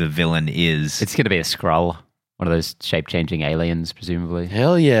who the villain is. It's going to be a Skrull, one of those shape-changing aliens, presumably.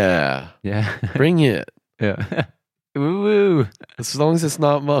 Hell yeah. Yeah. Bring it. Yeah. Woo-woo. As long as it's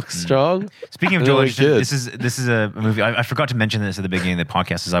not Mark Strong. Speaking of Really Joel Edgerton, good. this is a movie. I forgot to mention this at the beginning of the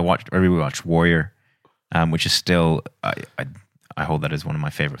podcast. Is I rewatched Warrior which is still I hold that as one of my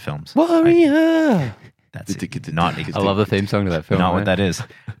favorite films. Warrior. That's not. I love the theme song to that film. Not what that is.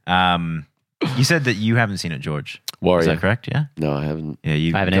 You said that you haven't seen it, George. Warrior. Is that correct? Yeah. No, I haven't. Yeah,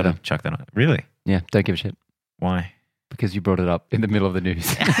 you I haven't gotta either. chuck that on. Really? Yeah, don't give a shit. Why? Because you brought it up in the middle of the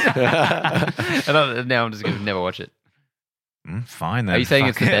news. And now I'm just going to never watch it. Fine then. Are you saying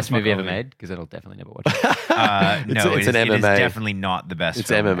it's the Fuck best it. movie Fuck ever all made? Because I'll definitely never watch it. No, It's an it is MMA. definitely not the best It's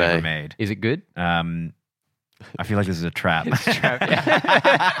film MMA. ever made. Is it good? I feel like this is a trap. It's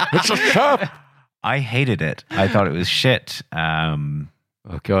a trap. I hated it. I thought it was shit.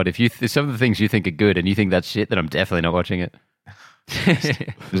 Oh God! If some of the things you think are good and you think that's shit, then I'm definitely not watching it.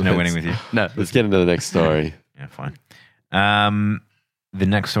 There's no winning with you. No, Let's get into the next story. Yeah, fine. The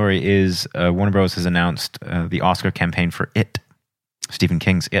next story is Warner Bros. Has announced the Oscar campaign for It, Stephen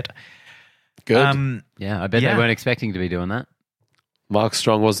King's It. Good. yeah, I bet they weren't expecting to be doing that. Mark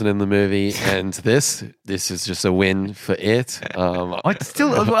Strong wasn't in the movie, and this is just a win for it. I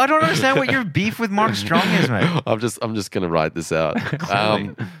don't understand what your beef with Mark Strong is, mate. I'm just gonna write this out.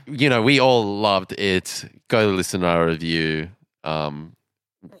 We all loved it. Go listen to our review.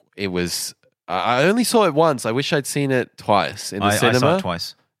 It was. I only saw it once. I wish I'd seen it twice in the cinema. I saw it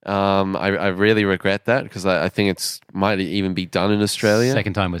twice. I really regret that because I think it's might even be done in Australia.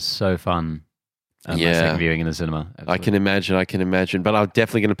 Second time was so fun. My Yeah. second viewing in the cinema. I can imagine. But I'm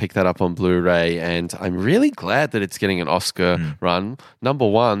definitely going to pick that up on Blu-ray, and I'm really glad that it's getting an Oscar run. Number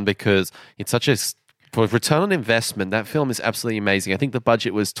one, because it's such a for return on investment. That film is absolutely amazing. I think the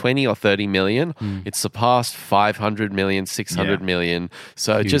budget was 20 or 30 million. It surpassed 500 million, 600 million.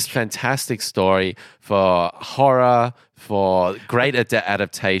 So just fantastic story for horror, for great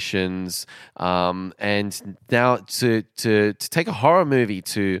adaptations, and now to take a horror movie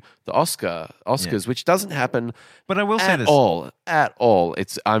to the Oscars, which doesn't happen. But I will say this at all.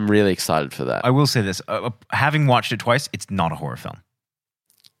 I'm really excited for that. I will say this: having watched it twice, it's not a horror film.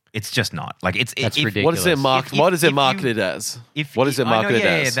 It's just not. Like That's ridiculous. What is it marketed? What is it marketed as? What is it marketed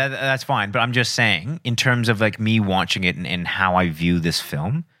as? Yeah, that's fine. But I'm just saying, in terms of like me watching it and how I view this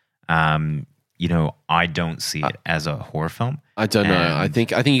film, I don't see it as a horror film. I don't know. I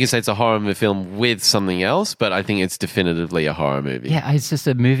think you can say it's a horror movie film with something else, but I think it's definitively a horror movie. Yeah, it's just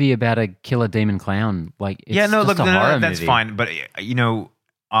a movie about a killer demon clown. Like, it's just a horror that's movie. fine. But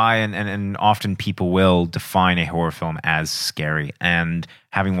I and often people will define a horror film as scary. And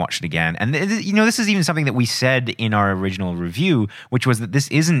having watched it again, and this is even something that we said in our original review, which was that this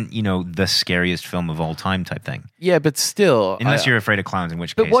isn't the scariest film of all time type thing. Yeah, but still, unless you're afraid of clowns, in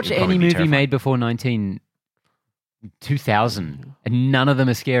which But case, watch it would probably any be movie terrifying. made before 2000, and none of them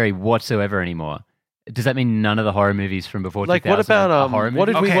are scary whatsoever anymore. Does that mean none of the horror movies from before 2000 what about are horror movies? what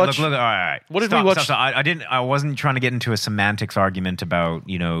did we Okay, watch? Look, all right. What did Stop, we watch? Stop. I wasn't trying to get into a semantics argument about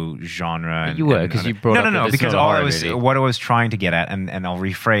genre. And, You were, and 'cause other- you brought up that no. this is Because not a horror movie. what I was trying to get at, and I'll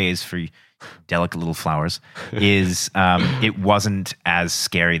rephrase for you delicate little flowers, is it wasn't as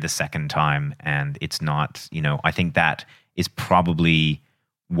scary the second time, and it's not. I think that is probably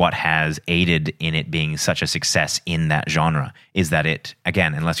what has aided in it being such a success in that genre, is that it,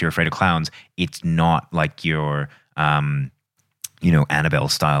 again, unless you're afraid of clowns, it's not like your Annabelle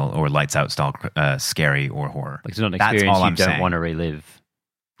style or Lights Out style scary or horror. Like, it's not an That's experience all you I'm don't saying. want to relive.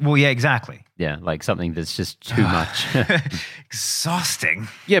 Well, yeah, exactly. Yeah, like something that's just too much. Exhausting.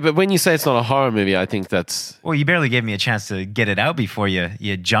 Yeah, but when you say it's not a horror movie, I think that's Well, you barely gave me a chance to get it out before you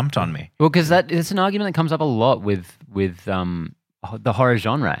jumped on me. Well, because it's an argument that comes up a lot with the horror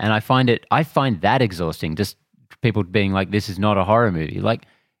genre, and I find that exhausting. Just people being like, "This is not a horror movie." Like,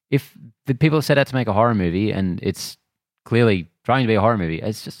 if the people set out to make a horror movie and it's clearly trying to be a horror movie,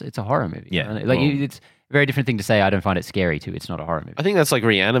 it's a horror movie. Yeah, And, it's a very different thing to say. I don't find it scary too. It's not a horror movie. I think that's like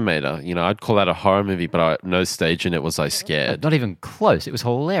Reanimator. I'd call that a horror movie, but at no stage in it was I scared. Not even close. It was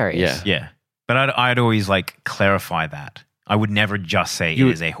hilarious. Yeah. Yeah. But I'd always clarify that. I would never just say it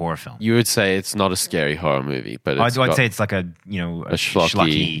is a horror film. You would say it's not a scary horror movie, but I'd say it's like a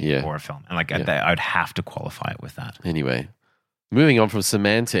schlocky yeah. horror film, and I'd have to qualify it with that. Anyway, moving on from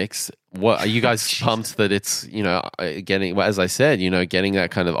semantics, what are you guys pumped that it's getting? Well, as I said, getting that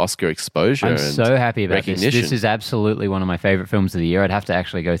kind of Oscar exposure. I'm and so happy about this. recognition. This is absolutely one of my favorite films of the year. I'd have to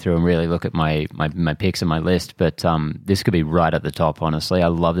actually go through and really look at my picks and my list, but this could be right at the top, honestly. I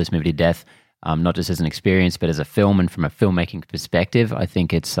love this movie to death, not just as an experience, but as a film and from a filmmaking perspective. I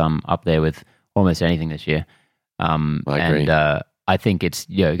think it's up there with almost anything this year. I agree. And I think it's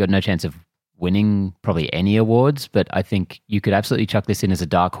got no chance of winning probably any awards, but I think you could absolutely chuck this in as a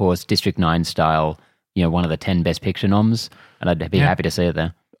dark horse, District 9 style, one of the 10 best picture noms, and I'd be happy to see it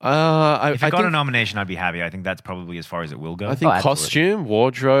there. If it I got a think, nomination, I'd be happy. I think that's probably as far as it will go. I think absolutely. costume,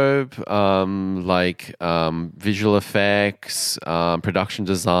 wardrobe, visual effects, production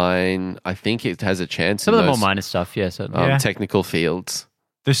design. I think it has a chance. Some in of the more those, minor stuff, yeah. Certainly. Yeah. technical fields.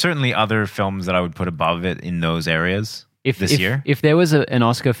 There's certainly other films that I would put above it in those areas this year. If there was an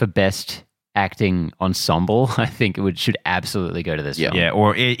Oscar for best acting ensemble, I think it should absolutely go to this film. Yeah,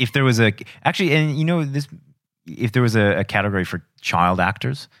 or if there was if there was a category for child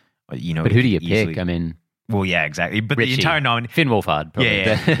actors, But who do you pick? I mean, well, yeah, exactly. But Richie, the entire nomination, Finn Wolfhard, probably.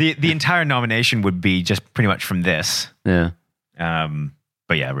 yeah. the entire nomination would be just pretty much from this. Yeah.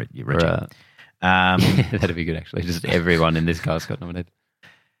 But yeah, Richie. That'd be good, actually. Just everyone in this cast got nominated.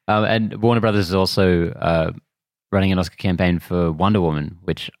 And Warner Brothers is also running an Oscar campaign for Wonder Woman,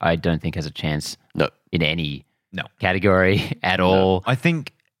 which I don't think has a chance in any category at all. I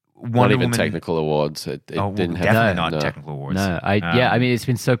think Not Wonder even Woman, technical awards. It didn't have definitely not technical awards. No, I mean, it's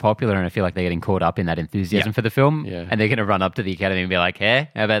been so popular, and I feel like they're getting caught up in that enthusiasm for the film, and they're going to run up to the Academy and be like, "Hey,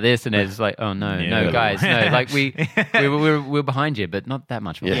 how about this?" And it's like, "Oh no, guys, no, like we're behind you, but not that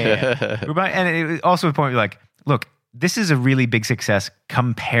much more." And it was also a point like, look, this is a really big success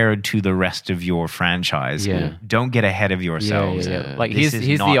compared to the rest of your franchise. Yeah. Don't get ahead of yourselves. Yeah. Like This here's is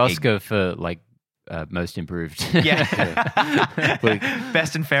the not Oscar for like most improved.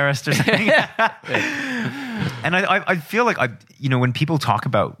 Best and fairest or something. And I feel like when people talk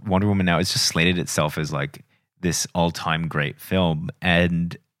about Wonder Woman now, it's just slated itself as like this all-time great film,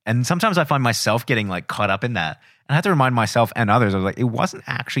 and sometimes I find myself getting like caught up in that, and I have to remind myself and others, I was like, it wasn't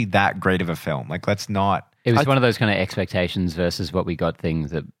actually that great of a film. Like, let's not. It was one of those kind of expectations versus what we got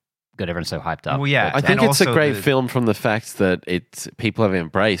things that got everyone so hyped up. Well, yeah, I think and it's a also great film from the fact that people have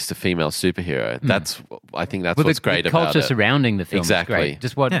embraced a female superhero. I think that's what's great the about culture it. surrounding the film Exactly. is great.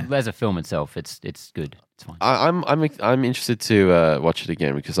 Just as a film itself, it's good. It's fine. I'm interested to watch it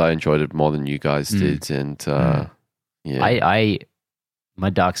again because I enjoyed it more than you guys did, and My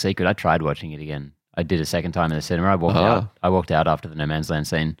Dark Secret, I tried watching it again. I did a second time in the cinema. I walked out after the No Man's Land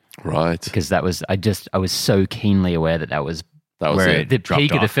scene. Right. Because I was so keenly aware that was it. The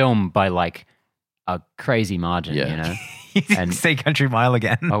peak of the film by like a crazy margin, you know. And say Country Mile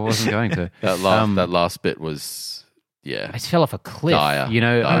again. I wasn't going to. that last bit was I just fell off a cliff.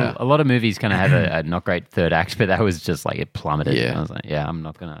 Dire. A lot of movies kind of have a not great third act, but that was just like it plummeted. Yeah. And I was like, I'm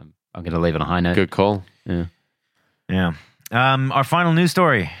gonna leave on a high note. good call. Yeah. Our final news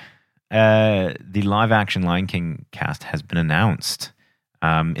story. The live-action Lion King cast has been announced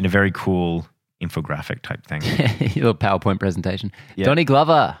in a very cool infographic type thing. Little PowerPoint presentation. Yeah. Donnie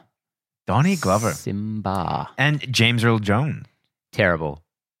Glover. Simba. And James Earl Jones. Terrible.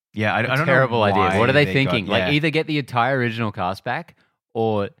 Yeah, I don't know. Terrible idea. What are they thinking? got- yeah. Like, either get the entire original cast back,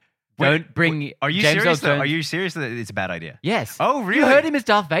 or don't bring. Are you James serious? Earl Though? Jones- Are you serious that it's a bad idea? Yes. Oh, really? You heard him as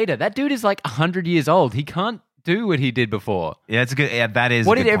Darth Vader. That dude is like 100 years old. He can't do what he did before. Yeah, it's a good. Yeah, that is.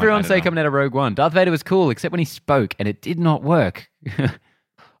 What a did good point. everyone I don't say know. coming out of Rogue One? Darth Vader was cool, except when he spoke, and it did not work.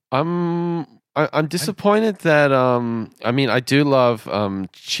 I'm disappointed that I do love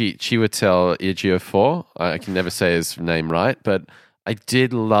Chiwetel Ejiofor. I can never say his name right, but I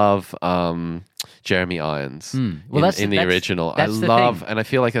did love Jeremy Irons in the original. I love, and I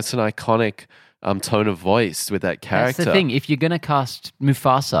feel like that's an iconic tone of voice with that character. That's the thing. If you're going to cast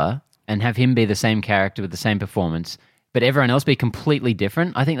Mufasa and have him be the same character with the same performance, but everyone else be completely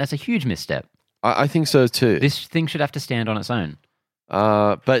different, I think that's a huge misstep. I think so too. This thing should have to stand on its own.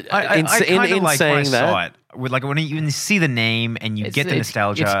 But in like saying when I saw it, with like when you see the name and you get the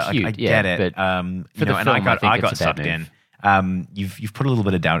nostalgia, it's cute, I get it. but and film, I got it's a bad sucked move. in. You've put a little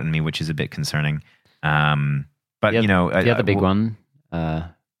bit of doubt in me, which is a bit concerning. But the other big one,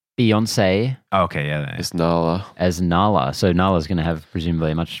 Beyonce Okay, yeah. it's Nala. as Nala. So Nala's going to have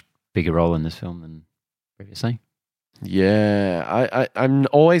presumably a much bigger role in this film than previously. Yeah, I'm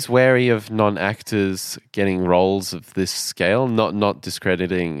always wary of non-actors getting roles of this scale. Not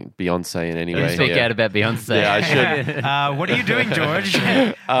discrediting Beyonce in any way. Speak out about Beyonce. Yeah, I should. What are you doing, George?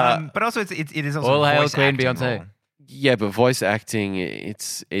 But also, it is also All a hail voice Queen acting Beyonce. role. Yeah, but voice acting,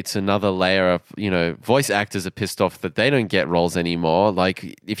 it's another layer of, voice actors are pissed off that they don't get roles anymore.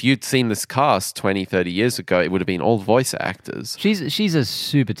 Like, if you'd seen this cast 20, 30 years ago, it would have been all voice actors. She's a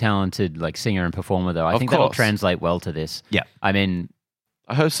super talented like singer and performer, though. I think that'll translate well to this. Yeah. I mean,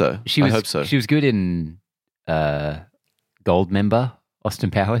 I hope so. I hope so. She was good in Goldmember, Austin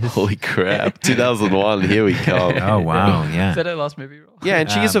Powers. Holy crap. 2001, here we come. Oh, wow, yeah. Is that her last movie role? Yeah,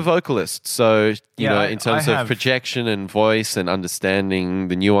 and she is a vocalist. So, in terms I of have- projection and voice and understanding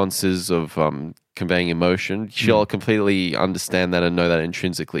the nuances of conveying emotion, she'll completely understand that and know that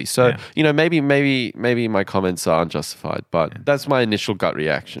intrinsically. So, maybe my comments are unjustified, but that's my initial gut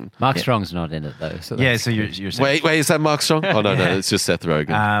reaction. Mark Strong's not in it though. So So you're saying, Wait, is that Mark Strong? Oh no, it's just Seth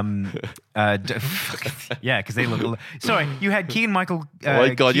Rogen. because they look. Sorry, you had Keegan-Michael. Oh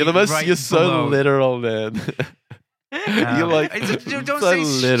my God, you're so literal, man. You're like, don't so say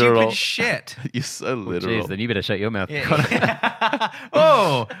literal. stupid shit. You're so literal. Jeez, then you better shut your mouth.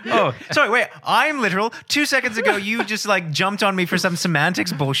 Oh, sorry, wait, I'm literal. 2 seconds ago, you just like jumped on me for some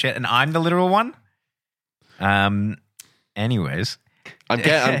semantics bullshit, and I'm the literal one. Anyways,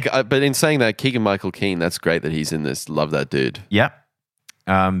 but in saying that, Keegan-Michael Key, that's great that he's in this. Love that dude. Yep.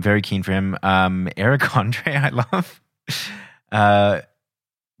 Very keen for him. Eric Andre, I love.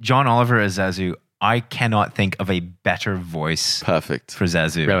 John Oliver as Zazu. I cannot think of a better voice. Perfect for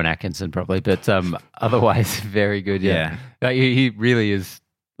Zazu. Rowan Atkinson probably, but otherwise very good. Yeah. Like, he really is.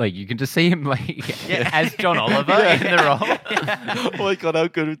 Like you can just see him as John Oliver in the role. Oh my God, how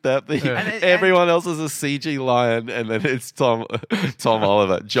good would that be? Everyone else is a CG lion, and then it's Tom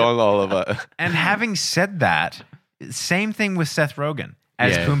Oliver, John Oliver. And having said that, same thing with Seth Rogen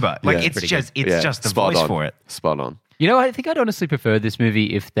as Pumbaa. Like it's just the Spot voice on. for it. Spot on. You know, I think I'd honestly prefer this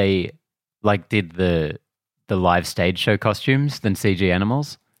movie if they did the live stage show costumes than CG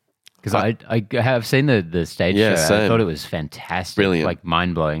animals. Because I have seen the stage show. Same. I thought it was fantastic. Brilliant. Like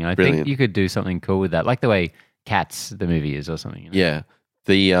mind-blowing. And I think you could do something cool with that. Like the way Cats, the movie is or something. Yeah.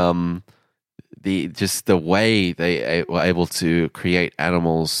 The way they were able to create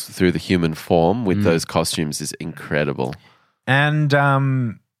animals through the human form with those costumes is incredible. And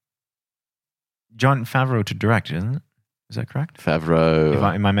John Favreau to direct, isn't it? Is that correct? Favreau.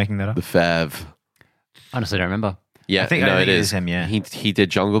 Am I making that up? The Fav. Honestly, don't remember. Yeah, I think it is is him. Yeah, he did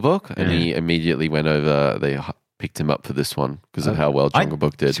Jungle Book, and he immediately went over. They picked him up for this one because of how well Jungle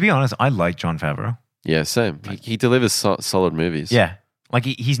Book did. To be honest, I like John Favreau. Yeah, same. He delivers solid movies. Yeah, like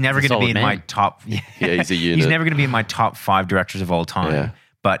he's never going to be in my top. Yeah, he's a unit. He's never going to be in my top 5 directors of all time. Yeah.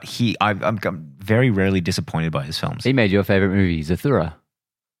 But I'm very rarely disappointed by his films. He made your favorite movie, Zathura.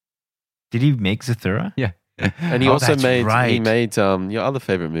 Did he make Zathura? Yeah. And he also made right. Your other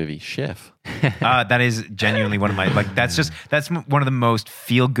favorite movie, Chef. That is genuinely one of my that's one of the most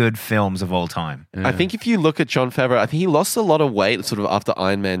feel good films of all time. I think if you look at Jon Favreau, I think he lost a lot of weight sort of after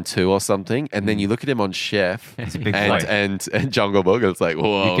Iron Man 2 or something, and then you look at him on Chef and Jungle Book, and it's like,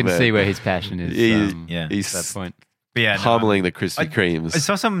 whoa, you can man. see where his passion is. He's at that point. But yeah, pummeling the Krispy Kremes. I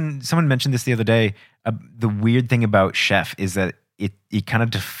saw someone mentioned this the other day. The weird thing about Chef is that it kind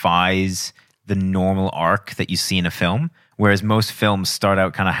of defies the normal arc that you see in a film, whereas most films start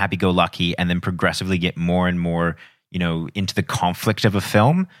out kind of happy-go-lucky and then progressively get more and more, into the conflict of a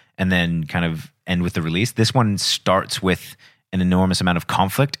film and then kind of end with the release. This one starts with an enormous amount of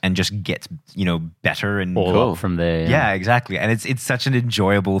conflict and just gets, better and all up from there. Yeah, exactly. And it's such an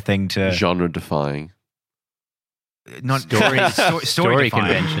enjoyable thing to genre-defying. Not story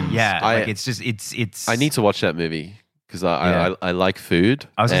conventions. Yeah, it's. I need to watch that movie. Because I like food.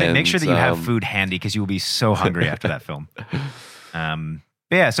 I was going to say, make sure that you have food handy because you will be so hungry after that film. But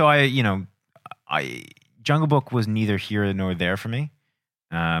yeah, so Jungle Book was neither here nor there for me.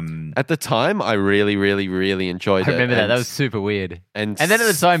 At the time, I really, really, really enjoyed it. I remember that. That was super weird. And then at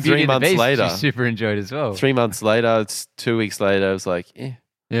the time, Beauty 3 months and the Beast, later, you super enjoyed as well. 3 months later, it's 2 weeks later, I was like,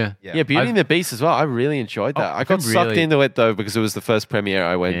 Yeah, Beauty and the Beast as well. I really enjoyed that. I got sucked into it though because it was the first premiere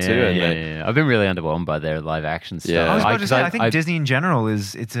I went to. And I've been really underwhelmed by their live action stuff. Yeah. I was about to say, I think Disney in general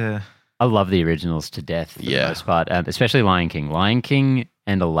I love the originals to death for the most part, especially Lion King. Lion King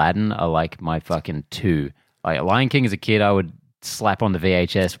and Aladdin are like my fucking two. Like Lion King as a kid, I would slap on the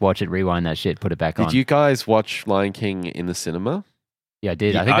VHS, watch it, rewind that shit, put it back on. Did you guys watch Lion King in the cinema? Yeah, I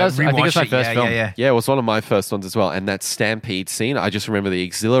did. I think it was my first film. Yeah, it was one of my first ones as well. And that stampede scene, I just remember the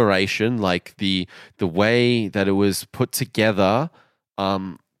exhilaration, like the way that it was put together.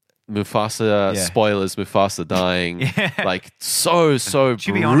 Mufasa, spoilers, Mufasa dying. Like so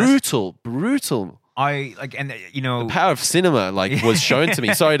brutal. The power of cinema was shown to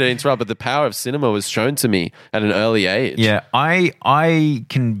me. Sorry to interrupt, but the power of cinema was shown to me at an early age. Yeah, I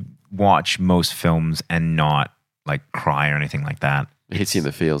can watch most films and not cry or anything like that. It hits you in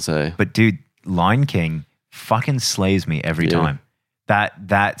the feels, eh? But dude, Lion King fucking slays me every time.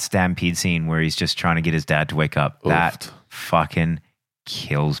 That stampede scene where he's just trying to get his dad to wake up, that fucking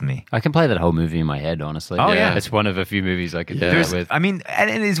kills me. I can play that whole movie in my head, honestly. Oh yeah, it's one of a few movies I can do that with. I mean, and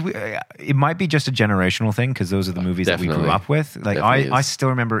it might be just a generational thing because those are the movies that we grew up with. I still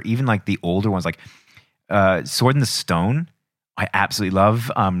remember even the older ones, Sword in the Stone. I absolutely love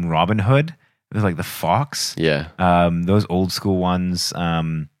Robin Hood. There's the Fox. Yeah. Those old school ones.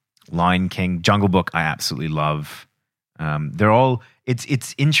 Lion King, Jungle Book, I absolutely love. They're all.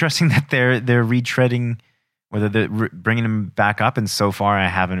 It's interesting that they're retreading, whether they're bringing them back up. And so far, I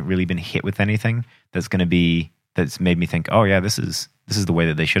haven't really been hit with anything that's made me think, oh yeah, this is the way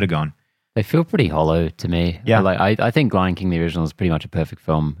that they should have gone. They feel pretty hollow to me. Yeah. I think Lion King the original is pretty much a perfect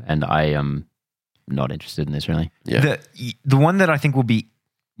film, and I am not interested in this really. Yeah. The one that I think will be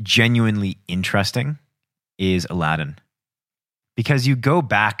genuinely interesting is Aladdin, because you go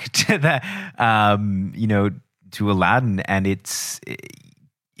back to that, to Aladdin, and it's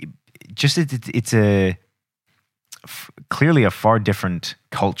clearly a far different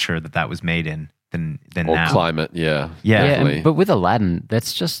culture that was made in than Or now. climate, yeah. Yeah. Definitely. But with Aladdin,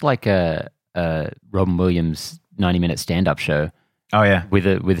 that's just like a Robin Williams 90-minute stand-up show. Oh yeah.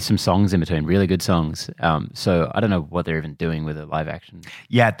 With some songs in between, really good songs. So I don't know what they're even doing with a live action.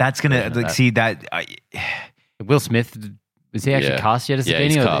 Yeah, that's gonna Version of that. see that. Will Smith, was he actually Yeah. cast yet as the Yeah,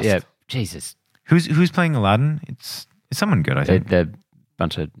 genie? he's cast. Yeah, Jesus, Who's playing Aladdin? It's someone good, I think. they're a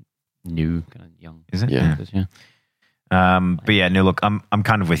bunch of new, kind of young. Is it? Yeah. actors, yeah. But yeah, no. Look, I'm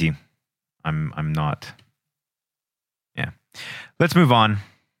kind of with you. I'm not. Yeah. Let's move on.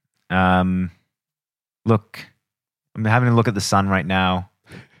 Look, I'm having a look at the sun right now,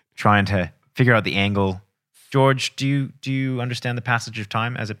 trying to figure out the angle. George, do you understand the passage of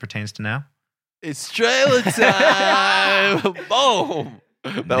time as it pertains to now? It's trailer time! Boom!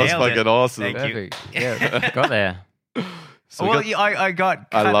 That was Nailed it. fucking awesome. Thank you. Perfect. Yeah, got there. So we Well, got- I got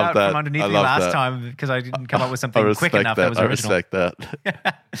I cut love out that. from underneath I me love last that. time because I didn't come up with I something quick respect enough that was I original. respect that.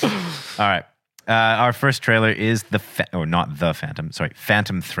 All right. Our first trailer is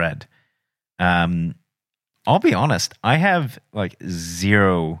Phantom Thread. I'll be honest, I have like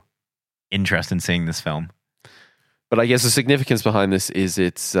zero interest in seeing this film. But I guess the significance behind this is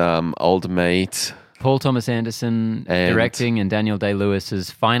its old mate. Paul Thomas Anderson And- directing, and Daniel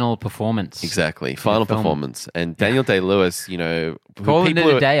Day-Lewis's final performance. Exactly. Final film. performance. And Daniel Day-Lewis, Calling it people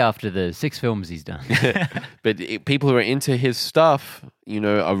a who- day after the 6 films he's done. but people who are into his stuff,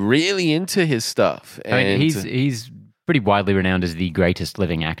 are really into his stuff. And I mean, he's pretty widely renowned as the greatest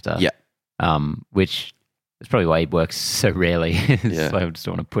living actor. Yeah. Which is probably why he works so rarely. Yeah. So I just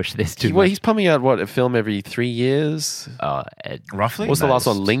don't want to push this too well, much. he's pumping out a film every 3 years. Roughly? What's the last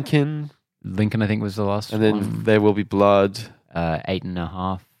one? most. Lincoln, Lincoln, I think, was the last and then one. There Will Be Blood.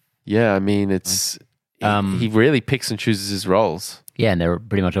 8.5. Yeah, I mean, it's he really picks and chooses his roles. Yeah, and they're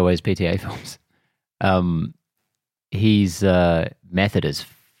pretty much always PTA films. He's method as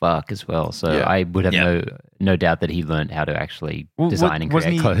fuck as well. So Yeah. I would have Yeah. no doubt that he learned how to actually Well, design and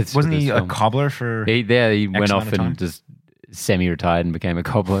wasn't create he, clothes. Wasn't for he this a film. cobbler for? He went amount off of time? and just semi-retired and became a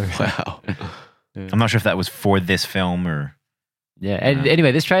cobbler. Wow. I'm not sure if that was for this film or. Yeah. And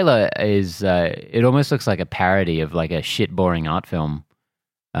anyway, this trailer is it almost looks like a parody of like a shit boring art film.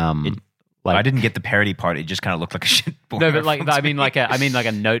 I didn't get the parody part. It just kind of looked like a shit. No, but like I mean like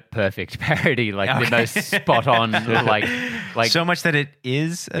a note perfect parody, like the Okay. most spot on, like so much that it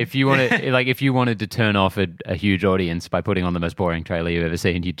is. if you wanted to turn off a huge audience by putting on the most boring trailer you've ever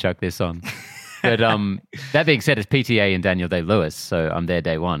seen, you'd chuck this on. But that being said, it's PTA and Daniel Day-Lewis, so I'm there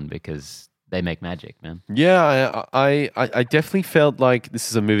day one because they make magic, man. Yeah, I definitely felt like this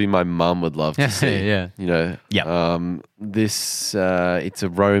is a movie my mum would love to see. Yeah. Yeah. This it's a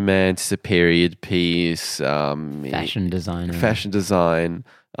romance, it's a period piece. Fashion designer. Fashion design.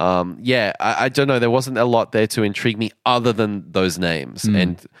 I don't know. There wasn't a lot there to intrigue me other than those names.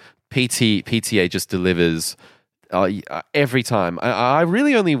 And PTA just delivers every time. I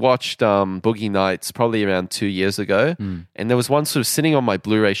really only watched Boogie Nights probably around 2 years ago. And there was one sort of sitting on my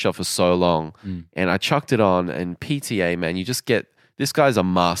Blu-ray shelf for so long. And I chucked it on, and PTA, man, you just get... This guy's a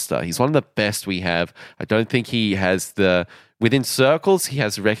master. He's one of the best we have. I don't think he has within circles, he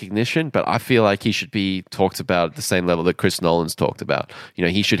has recognition, but I feel like he should be talked about at the same level that Chris Nolan's talked about.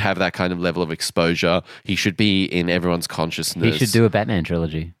 He should have that kind of level of exposure. He should be in everyone's consciousness. He should do a Batman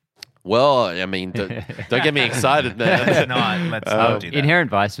trilogy. Well, I mean, don't get me excited, man. Let's not do that. Inherent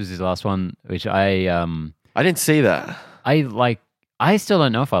Vice was his last one, which I didn't see that. I still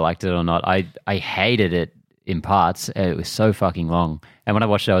don't know if I liked it or not. I hated it in parts. It was so fucking long. And when I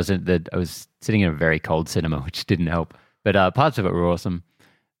watched it, I was sitting in a very cold cinema, which didn't help. But parts of it were awesome.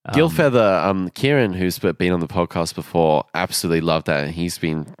 Gilfeather, Kieran, who's been on the podcast before, absolutely loved that. And he's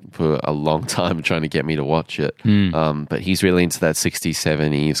been for a long time trying to get me to watch it. But he's really into that 60s,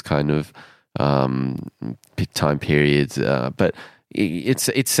 70s kind of time period. But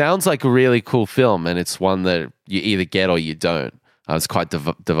it sounds like a really cool film, and it's one that you either get or you don't. It's quite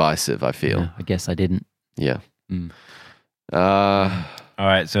divisive, I feel. I guess I didn't. Yeah. All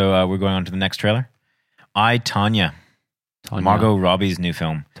right, so we're going on to the next trailer. I, Tanya. Tonya. Margot Robbie's new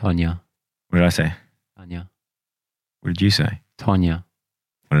film. Tonya. What did I say? Tonya. What did you say? Tonya.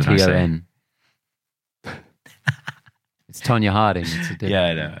 What did I say? T-O-N. It's Tonya Harding. Yeah,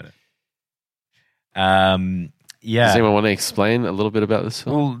 I know. Yeah. Does anyone want to explain a little bit about this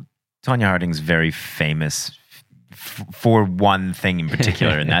film? Well, Tonya Harding's very famous for one thing in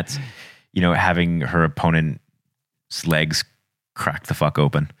particular, and that's, having her opponent's legs crack the fuck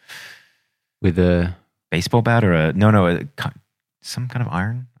open. With a baseball bat or some kind of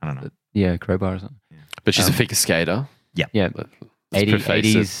iron? I don't know. Yeah, crowbar or something. But she's a figure skater. Yeah. Let's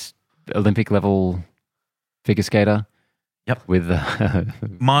 80s Olympic level figure skater. Yep. With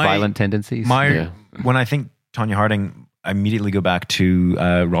violent tendencies. When I think Tonya Harding, I immediately go back to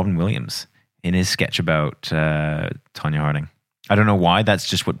Robin Williams in his sketch about Tonya Harding. I don't know why. That's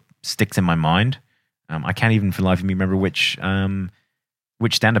just what sticks in my mind. I can't even for the life of me remember which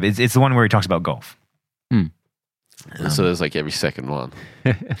stand-up. It's the one where he talks about golf. So there's like every second one.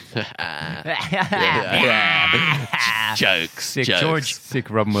 Jokes. Sick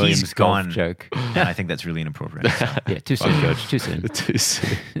Robin Williams golf joke. And I think that's really inappropriate. So. Yeah, too soon, George. Too soon. Too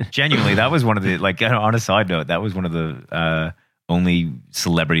soon. Genuinely, that was one of the, on a side note, that was one of the only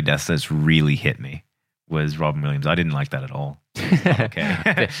celebrity deaths that's really hit me was Robin Williams. I didn't like that at all.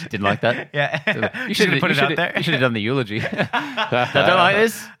 Okay. Didn't like that? Yeah. You should have put it out there. You should have done the eulogy. I don't like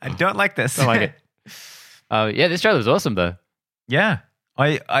this. I don't like this. Don't like it. Yeah, this trailer was awesome though. Yeah.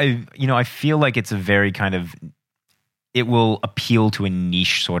 I feel like it's a very kind of, it will appeal to a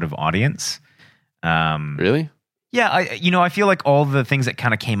niche sort of audience. Really? Yeah. I feel like all the things that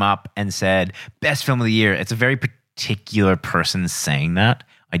kind of came up and said best film of the year, it's a very particular person saying that.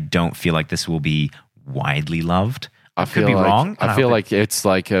 I don't feel like this will be widely loved. I could be wrong. I feel like it's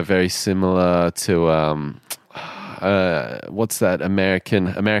like a very similar to what's that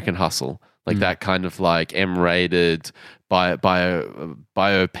American Hustle, like that kind of like M-rated biopic.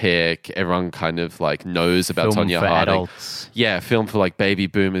 Everyone kind of like knows about Film Tonya for Harding. adults. Yeah, film for like baby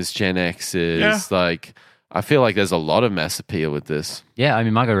boomers, Gen Xers. Yeah. Like I feel like there's a lot of mass appeal with this. Yeah, I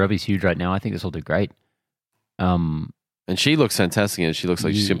mean Margot Robbie's huge right now. I think this will do great. And she looks fantastic, and she looks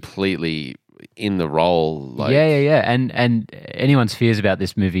like she's completely in the role. Like, yeah. And anyone's fears about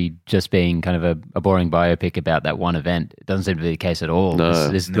this movie just being kind of a boring biopic about that one event, it doesn't seem to be the case at all. No.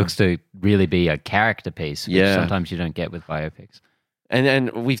 This looks to really be a character piece, which sometimes you don't get with biopics.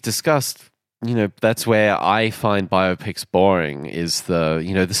 And we've discussed, that's where I find biopics boring is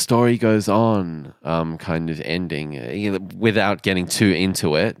the story goes on kind of ending without getting too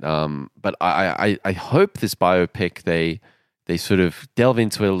into it. But I hope this biopic, they sort of delve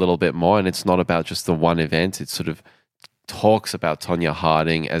into it a little bit more, and it's not about just the one event. It sort of talks about Tonya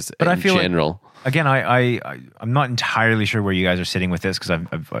Harding in general. Like, again, I'm not entirely sure where you guys are sitting with this because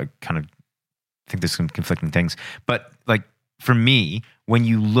I kind of think there's some conflicting things. But like for me, when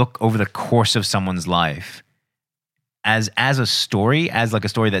you look over the course of someone's life as a story, as like a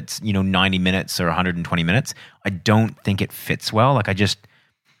story that's 90 minutes or 120 minutes, I don't think it fits well. Like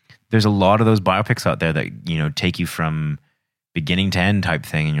there's a lot of those biopics out there that take you from beginning to end type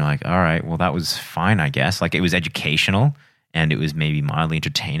thing, and you're like, all right, well that was fine, I guess. Like it was educational and it was maybe mildly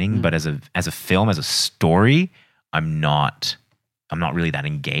entertaining, but as a film, as a story, I'm not really that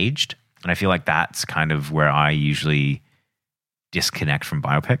engaged. And I feel like that's kind of where I usually disconnect from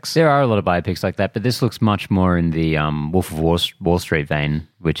biopics. There are a lot of biopics like that, but this looks much more in the Wolf of Wall Street vein,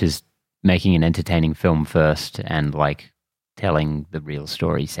 which is making an entertaining film first and like telling the real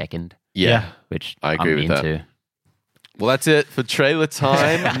story second. Yeah, which I agree with into. that. Well, that's it for trailer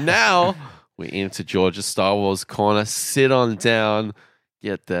time. Now we're into George's Star Wars corner. Sit on down.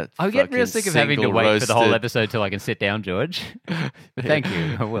 Get that. I get real sick of having to wait for the whole episode till I can sit down, George. But thank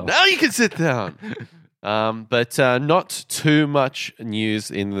you. I will. Now you can sit down. But not too much news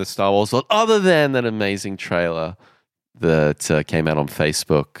in the Star Wars world other than that amazing trailer that came out on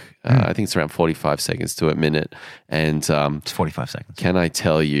Facebook. I think it's around 45 seconds to a minute. And it's 45 seconds. Can I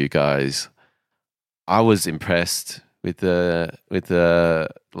tell you guys, I was impressed with the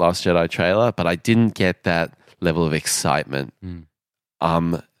Last Jedi trailer, but I didn't get that level of excitement.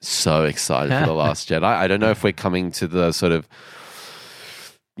 I'm so excited for The Last Jedi. I don't know if we're coming to the sort of,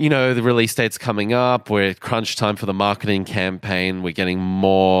 the release date's coming up. We're at crunch time for the marketing campaign. We're getting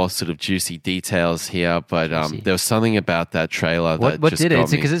more sort of juicy details here, but there was something about that trailer that what just did got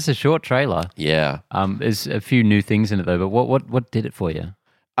it? me. Because it's a short trailer. Yeah. There's a few new things in it though, but what did it for you?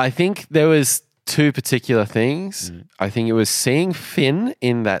 I think there was two particular things. I think it was seeing Finn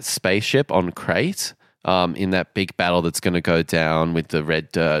in that spaceship on Crate, in that big battle that's going to go down with the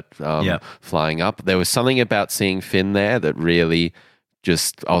red dirt flying up. There was something about seeing Finn there that really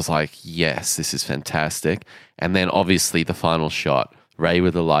I was like, yes, this is fantastic. And then obviously the final shot, Rey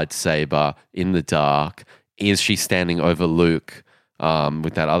with a lightsaber in the dark. Is she standing over Luke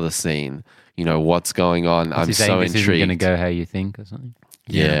with that other scene? You know, what's going on? I'm so intrigued. This isn't going to go how you think or something?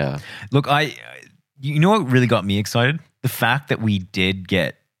 Yeah. Look, you know what really got me excited? The fact that we did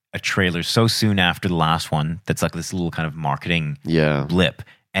get a trailer so soon after the last one that's like this little kind of marketing blip.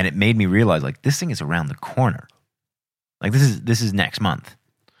 And it made me realize, like, this thing is around the corner. Like, this is next month.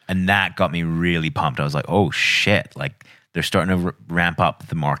 And that got me really pumped. I was like, oh, shit. Like, they're starting to ramp up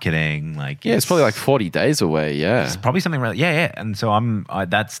the marketing. Like, it's probably like 40 days away. Yeah. It's probably something like yeah. And so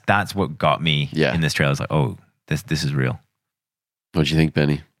that's what got me in this trailer. I was like, oh, this is real. What do you think,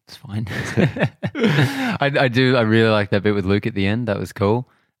 Benny? It's fine. I really like that bit with Luke at the end. That was cool.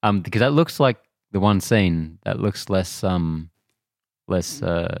 Because that looks like the one scene that looks less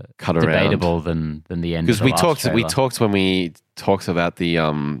debatable than the end. Because we talked when we talked about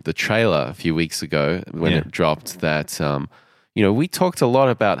the trailer a few weeks ago when it dropped that we talked a lot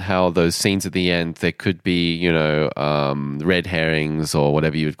about how those scenes at the end there could be red herrings or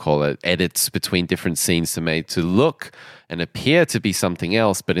whatever you would call it, edits between different scenes to look and appear to be something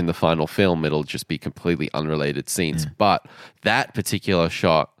else, but in the final film it'll just be completely unrelated scenes. But that particular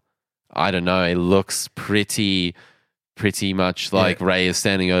shot, I don't know, it looks pretty much like Rey is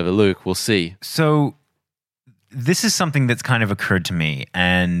standing over Luke. We'll see. So this is something that's kind of occurred to me,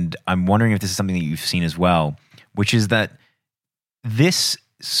 and I'm wondering if this is something that you've seen as well, which is that this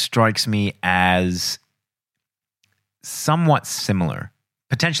strikes me as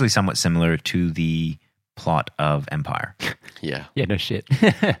potentially somewhat similar to the plot of Empire. Yeah. Yeah, no shit.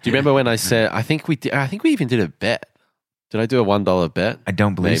 Do you remember when I said, I think we even did a bet. Did I do a $1 bet? I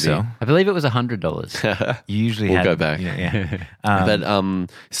don't believe so. I believe it was $100. You usually we'll go back. Yeah. But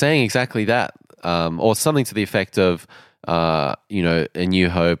saying exactly that, or something to the effect of, A New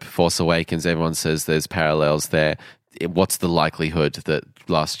Hope, Force Awakens, everyone says there's parallels there. What's the likelihood that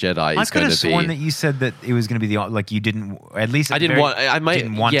Last Jedi is going to be? I could have sworn that you said that it was going to be you didn't, at least I didn't want it. Yeah,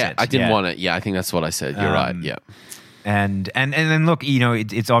 I didn't want it. Yeah, I think that's what I said. You're right. Yeah. And then look,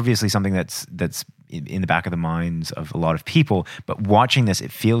 it's obviously something that's in the back of the minds of a lot of people. But watching this,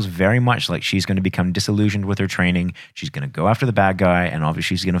 it feels very much like she's going to become disillusioned with her training. She's going to go after the bad guy, and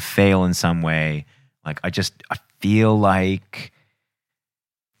obviously she's going to fail in some way. Like I feel like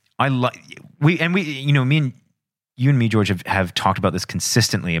you and me, George, have talked about this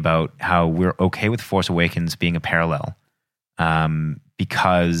consistently about how we're okay with Force Awakens being a parallel,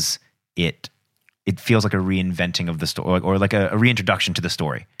 because it feels like a reinventing of the story, or like a reintroduction to the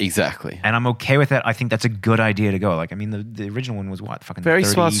story. Exactly. And I'm okay with that. I think that's a good idea to go. Like, I mean, the original one was what? Fucking very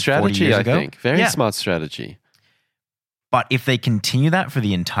 30, smart strategy, I think. Very Yeah. smart strategy. But if they continue that for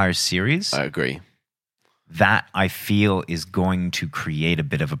the entire series, I agree. that I feel is going to create a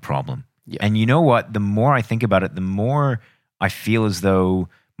bit of a problem. Yeah. And you know what? The more I think about it, the more I feel as though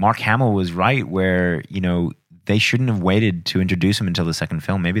Mark Hamill was right, where, they shouldn't have waited to introduce him until the second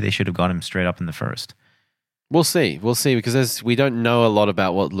film. Maybe they should have got him straight up in the first. We'll see, because we don't know a lot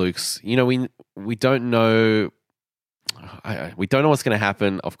about what Luke's. We don't know. We don't know what's going to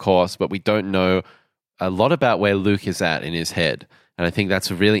happen, of course, but we don't know a lot about where Luke is at in his head. And I think that's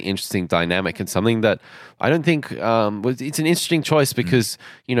a really interesting dynamic, and something that I don't think it's an interesting choice, because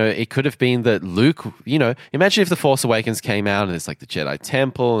it could have been that Luke. Imagine if The Force Awakens came out and it's like the Jedi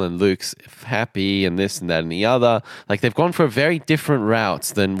Temple and Luke's happy and this and that and the other. Like, they've gone for a very different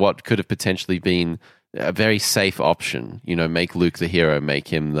route than what could have potentially been a very safe option. Make Luke the hero, make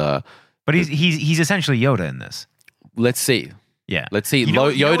him the. But he's essentially Yoda in this. Let's see. Yeah. Let's see.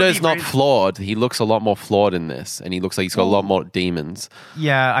 Yoda's not flawed. He looks a lot more flawed in this, and he looks like he's got a lot more demons.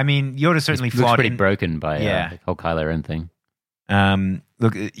 Yeah, I mean, Yoda's certainly flawed. Looks pretty broken by the whole Kylo Ren thing.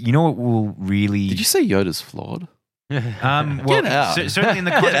 Look, you know what will really... Did you say Yoda's flawed? Well, Get out. Certainly in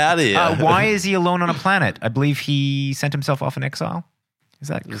the context, Get out of here. Why is he alone on a planet? I believe he sent himself off in exile. Is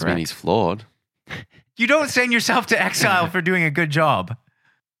that correct? Doesn't mean he's flawed. You don't send yourself to exile for doing a good job.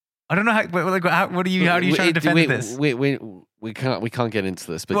 I don't know how do you try to defend this? We can't get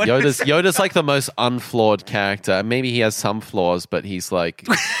into this, but Yoda's like the most unflawed character. Maybe he has some flaws, but he's like,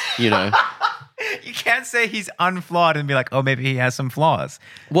 You can't say he's unflawed and be like, oh, maybe he has some flaws.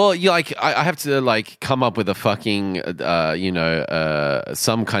 Well, I have to come up with a fucking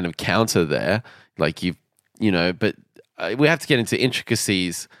some kind of counter there. But we have to get into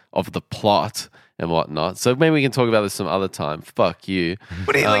intricacies of the plot and whatnot. So maybe we can talk about this some other time. Fuck you.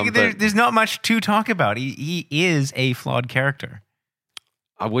 But there's not much to talk about. He is a flawed character.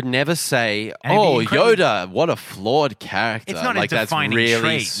 I would never say, Yoda, what a flawed character. It's not a defining that's really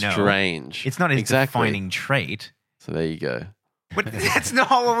trait, strange. No. It's not his defining trait. So there you go. But that's not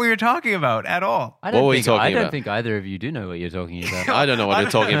what we were talking about at all. I What were you think, talking I don't about? think either of you do know what you're talking about. I don't know what you're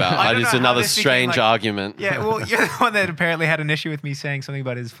talking about. don't It's know how another this became, strange like- argument. Yeah, well, you're the one that apparently had an issue with me saying something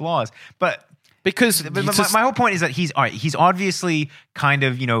about his flaws. But Because my whole point is that he's all right. He's obviously kind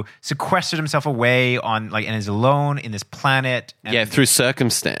of sequestered himself away and is alone in this planet. And through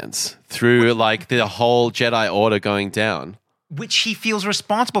circumstance, through like the whole Jedi Order going down. which he feels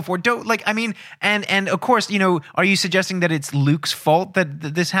responsible for. And of course, are you suggesting that it's Luke's fault that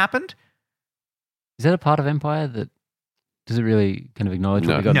this happened? Is that a part of Empire that does it really kind of acknowledge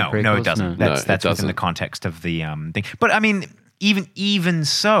what we got in the prequels? No, it doesn't. No. That's It within doesn't. the context of the thing. But I mean, even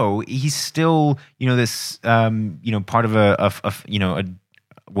so, he's still this part of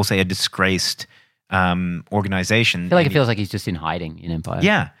we'll say a disgraced organization. I feel like it feels like he's just in hiding in Empire.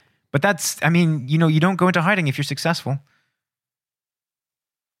 Yeah, but you don't go into hiding if you're successful.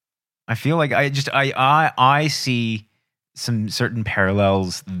 I feel like I see some certain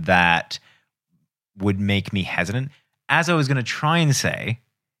parallels that would make me hesitant. As I was going to try and say,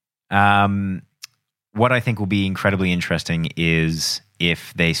 what I think will be incredibly interesting is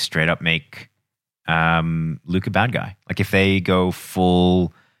if they straight up make Luke a bad guy. Like if they go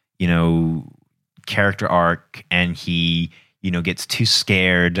full, character arc and he, gets too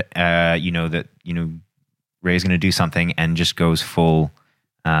scared, that, Rey's going to do something and just goes full,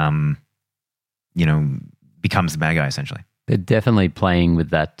 becomes the bad guy essentially. They're definitely playing with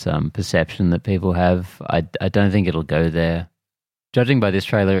that perception that people have. I don't think it'll go there. Judging by this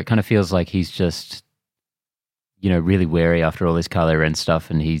trailer, it kind of feels like he's just, really wary after all this Kylo Ren stuff,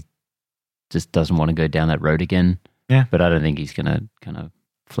 and he just doesn't want to go down that road again. Yeah. But I don't think he's going to kind of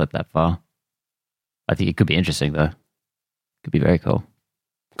flip that far. I think it could be interesting, though. Could be very cool.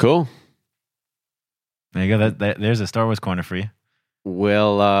 Cool. There you go. There's a Star Wars corner for you.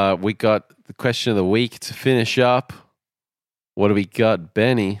 Well, we got the question of the week to finish up. What do we got,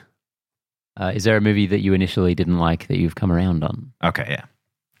 Benny? Is there a movie that you initially didn't like that you've come around on? Okay, yeah.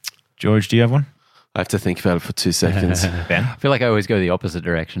 George, do you have one? I have to think about it for 2 seconds. Ben? I feel like I always go the opposite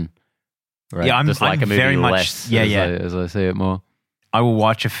direction. Right? Yeah, I'm a movie very much- less yeah, as yeah. as I see it more. I will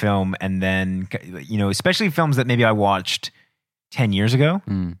watch a film and then, especially films that maybe I watched 10 years ago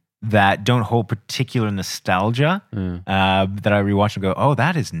that don't hold particular nostalgia, that I rewatch and go, oh,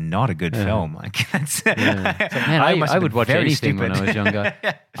 that is not a good film. Like, that's, Man, I would watch anything when I was younger.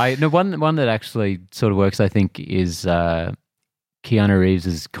 One that actually sort of works, I think, is Keanu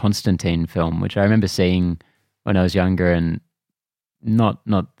Reeves' Constantine film, which I remember seeing when I was younger and not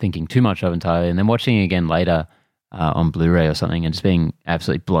thinking too much of entirely, and then watching it again later on Blu-ray or something and just being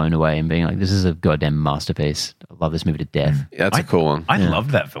absolutely blown away and being like, this is a goddamn masterpiece. I love this movie to death. Yeah, that's a cool one. I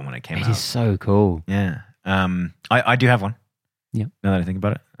loved that film when it came It out. is so cool. Yeah. I do have one. Yeah. Now that I think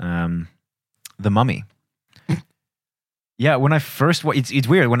about it. The Mummy. Yeah, when I first it's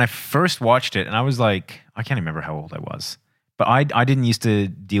weird. When I first watched it, and I was like, I can't remember how old I was. But I didn't used to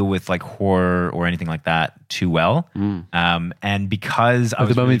deal with like horror or anything like that too well. And because I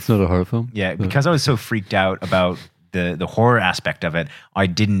was The Mummy's not a horror film. Yeah, because I was so freaked out about the horror aspect of it, I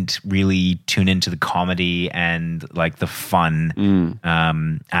didn't really tune into the comedy and like the fun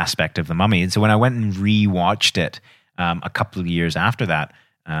aspect of The Mummy. And so when I went and rewatched it a couple of years after that,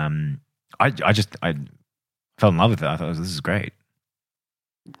 I fell in love with it. I thought, this is great.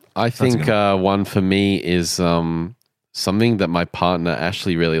 I think one for me is something that my partner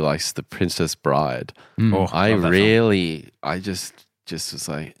Ashley really likes, The Princess Bride. Oh, I love that just was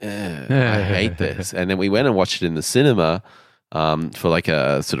like, I hate this. And then we went and watched it in the cinema for like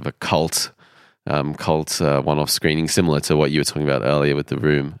a sort of a cult one-off screening, similar to what you were talking about earlier with The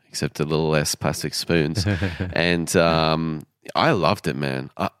Room, except a little less plastic spoons. And I loved it, man.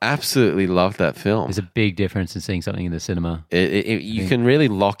 I absolutely loved that film. There's a big difference in seeing something in the cinema. You can really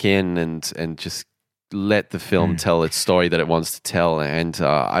lock in and just let the film tell its story that it wants to tell, and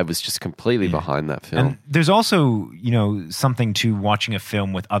I was just completely behind that film. And there's also, something to watching a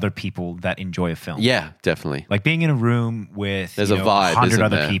film with other people that enjoy a film. Yeah, definitely. Like being in a room with There's a vibe, 100 isn't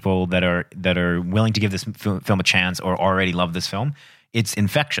other there? people that are willing to give this film a chance or already love this film. It's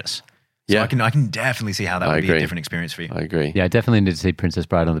infectious. So Yeah. I can definitely see how that I would be agree. a different experience for you. I agree. Yeah, I definitely need to see Princess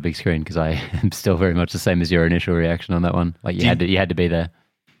Bride on the big screen because I am still very much the same as your initial reaction on that one. Like you had to be there.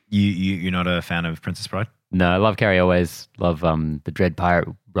 You're not a fan of Princess Bride? No, I love Carrie always. Love the Dread Pirate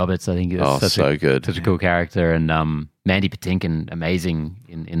Roberts. I think is good. Such a cool character, and Mandy Patinkin amazing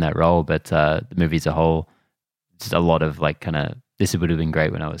in that role. But the movie as a whole, just a lot of like kind of this would have been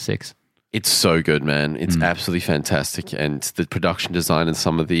great when I was 6. It's so good, man. It's absolutely fantastic, and the production design and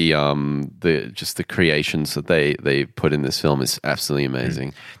some of the creations that they put in this film is absolutely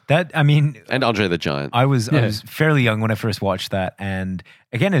amazing. And Andre the Giant. I was fairly young when I first watched that, and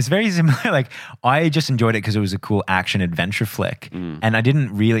again, it's very similar. Like, I just enjoyed it because it was a cool action adventure flick, and I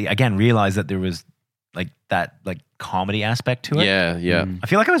didn't really realize that there was that comedy aspect to it. Yeah. I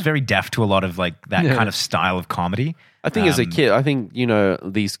feel like I was very deaf to a lot of that kind of style of comedy. I think as a kid,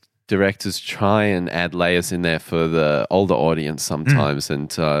 these directors try and add layers in there for the older audience sometimes, and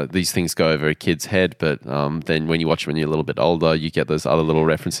these things go over a kid's head. But then when you watch it when you're a little bit older, you get those other little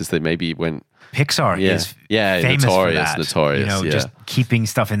references that maybe when Pixar is famous notorious, for that. Just keeping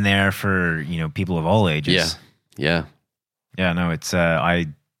stuff in there for people of all ages. Yeah. No, it's I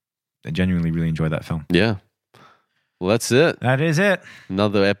genuinely really enjoy that film. Yeah. Well, that's it. That is it.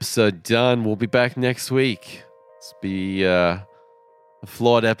 Another episode done. We'll be back next week. It's be a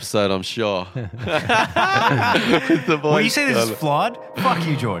flawed episode, I'm sure. When you say this is flawed, fuck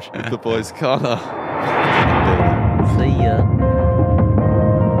you, George. With the boys, Connor. See ya.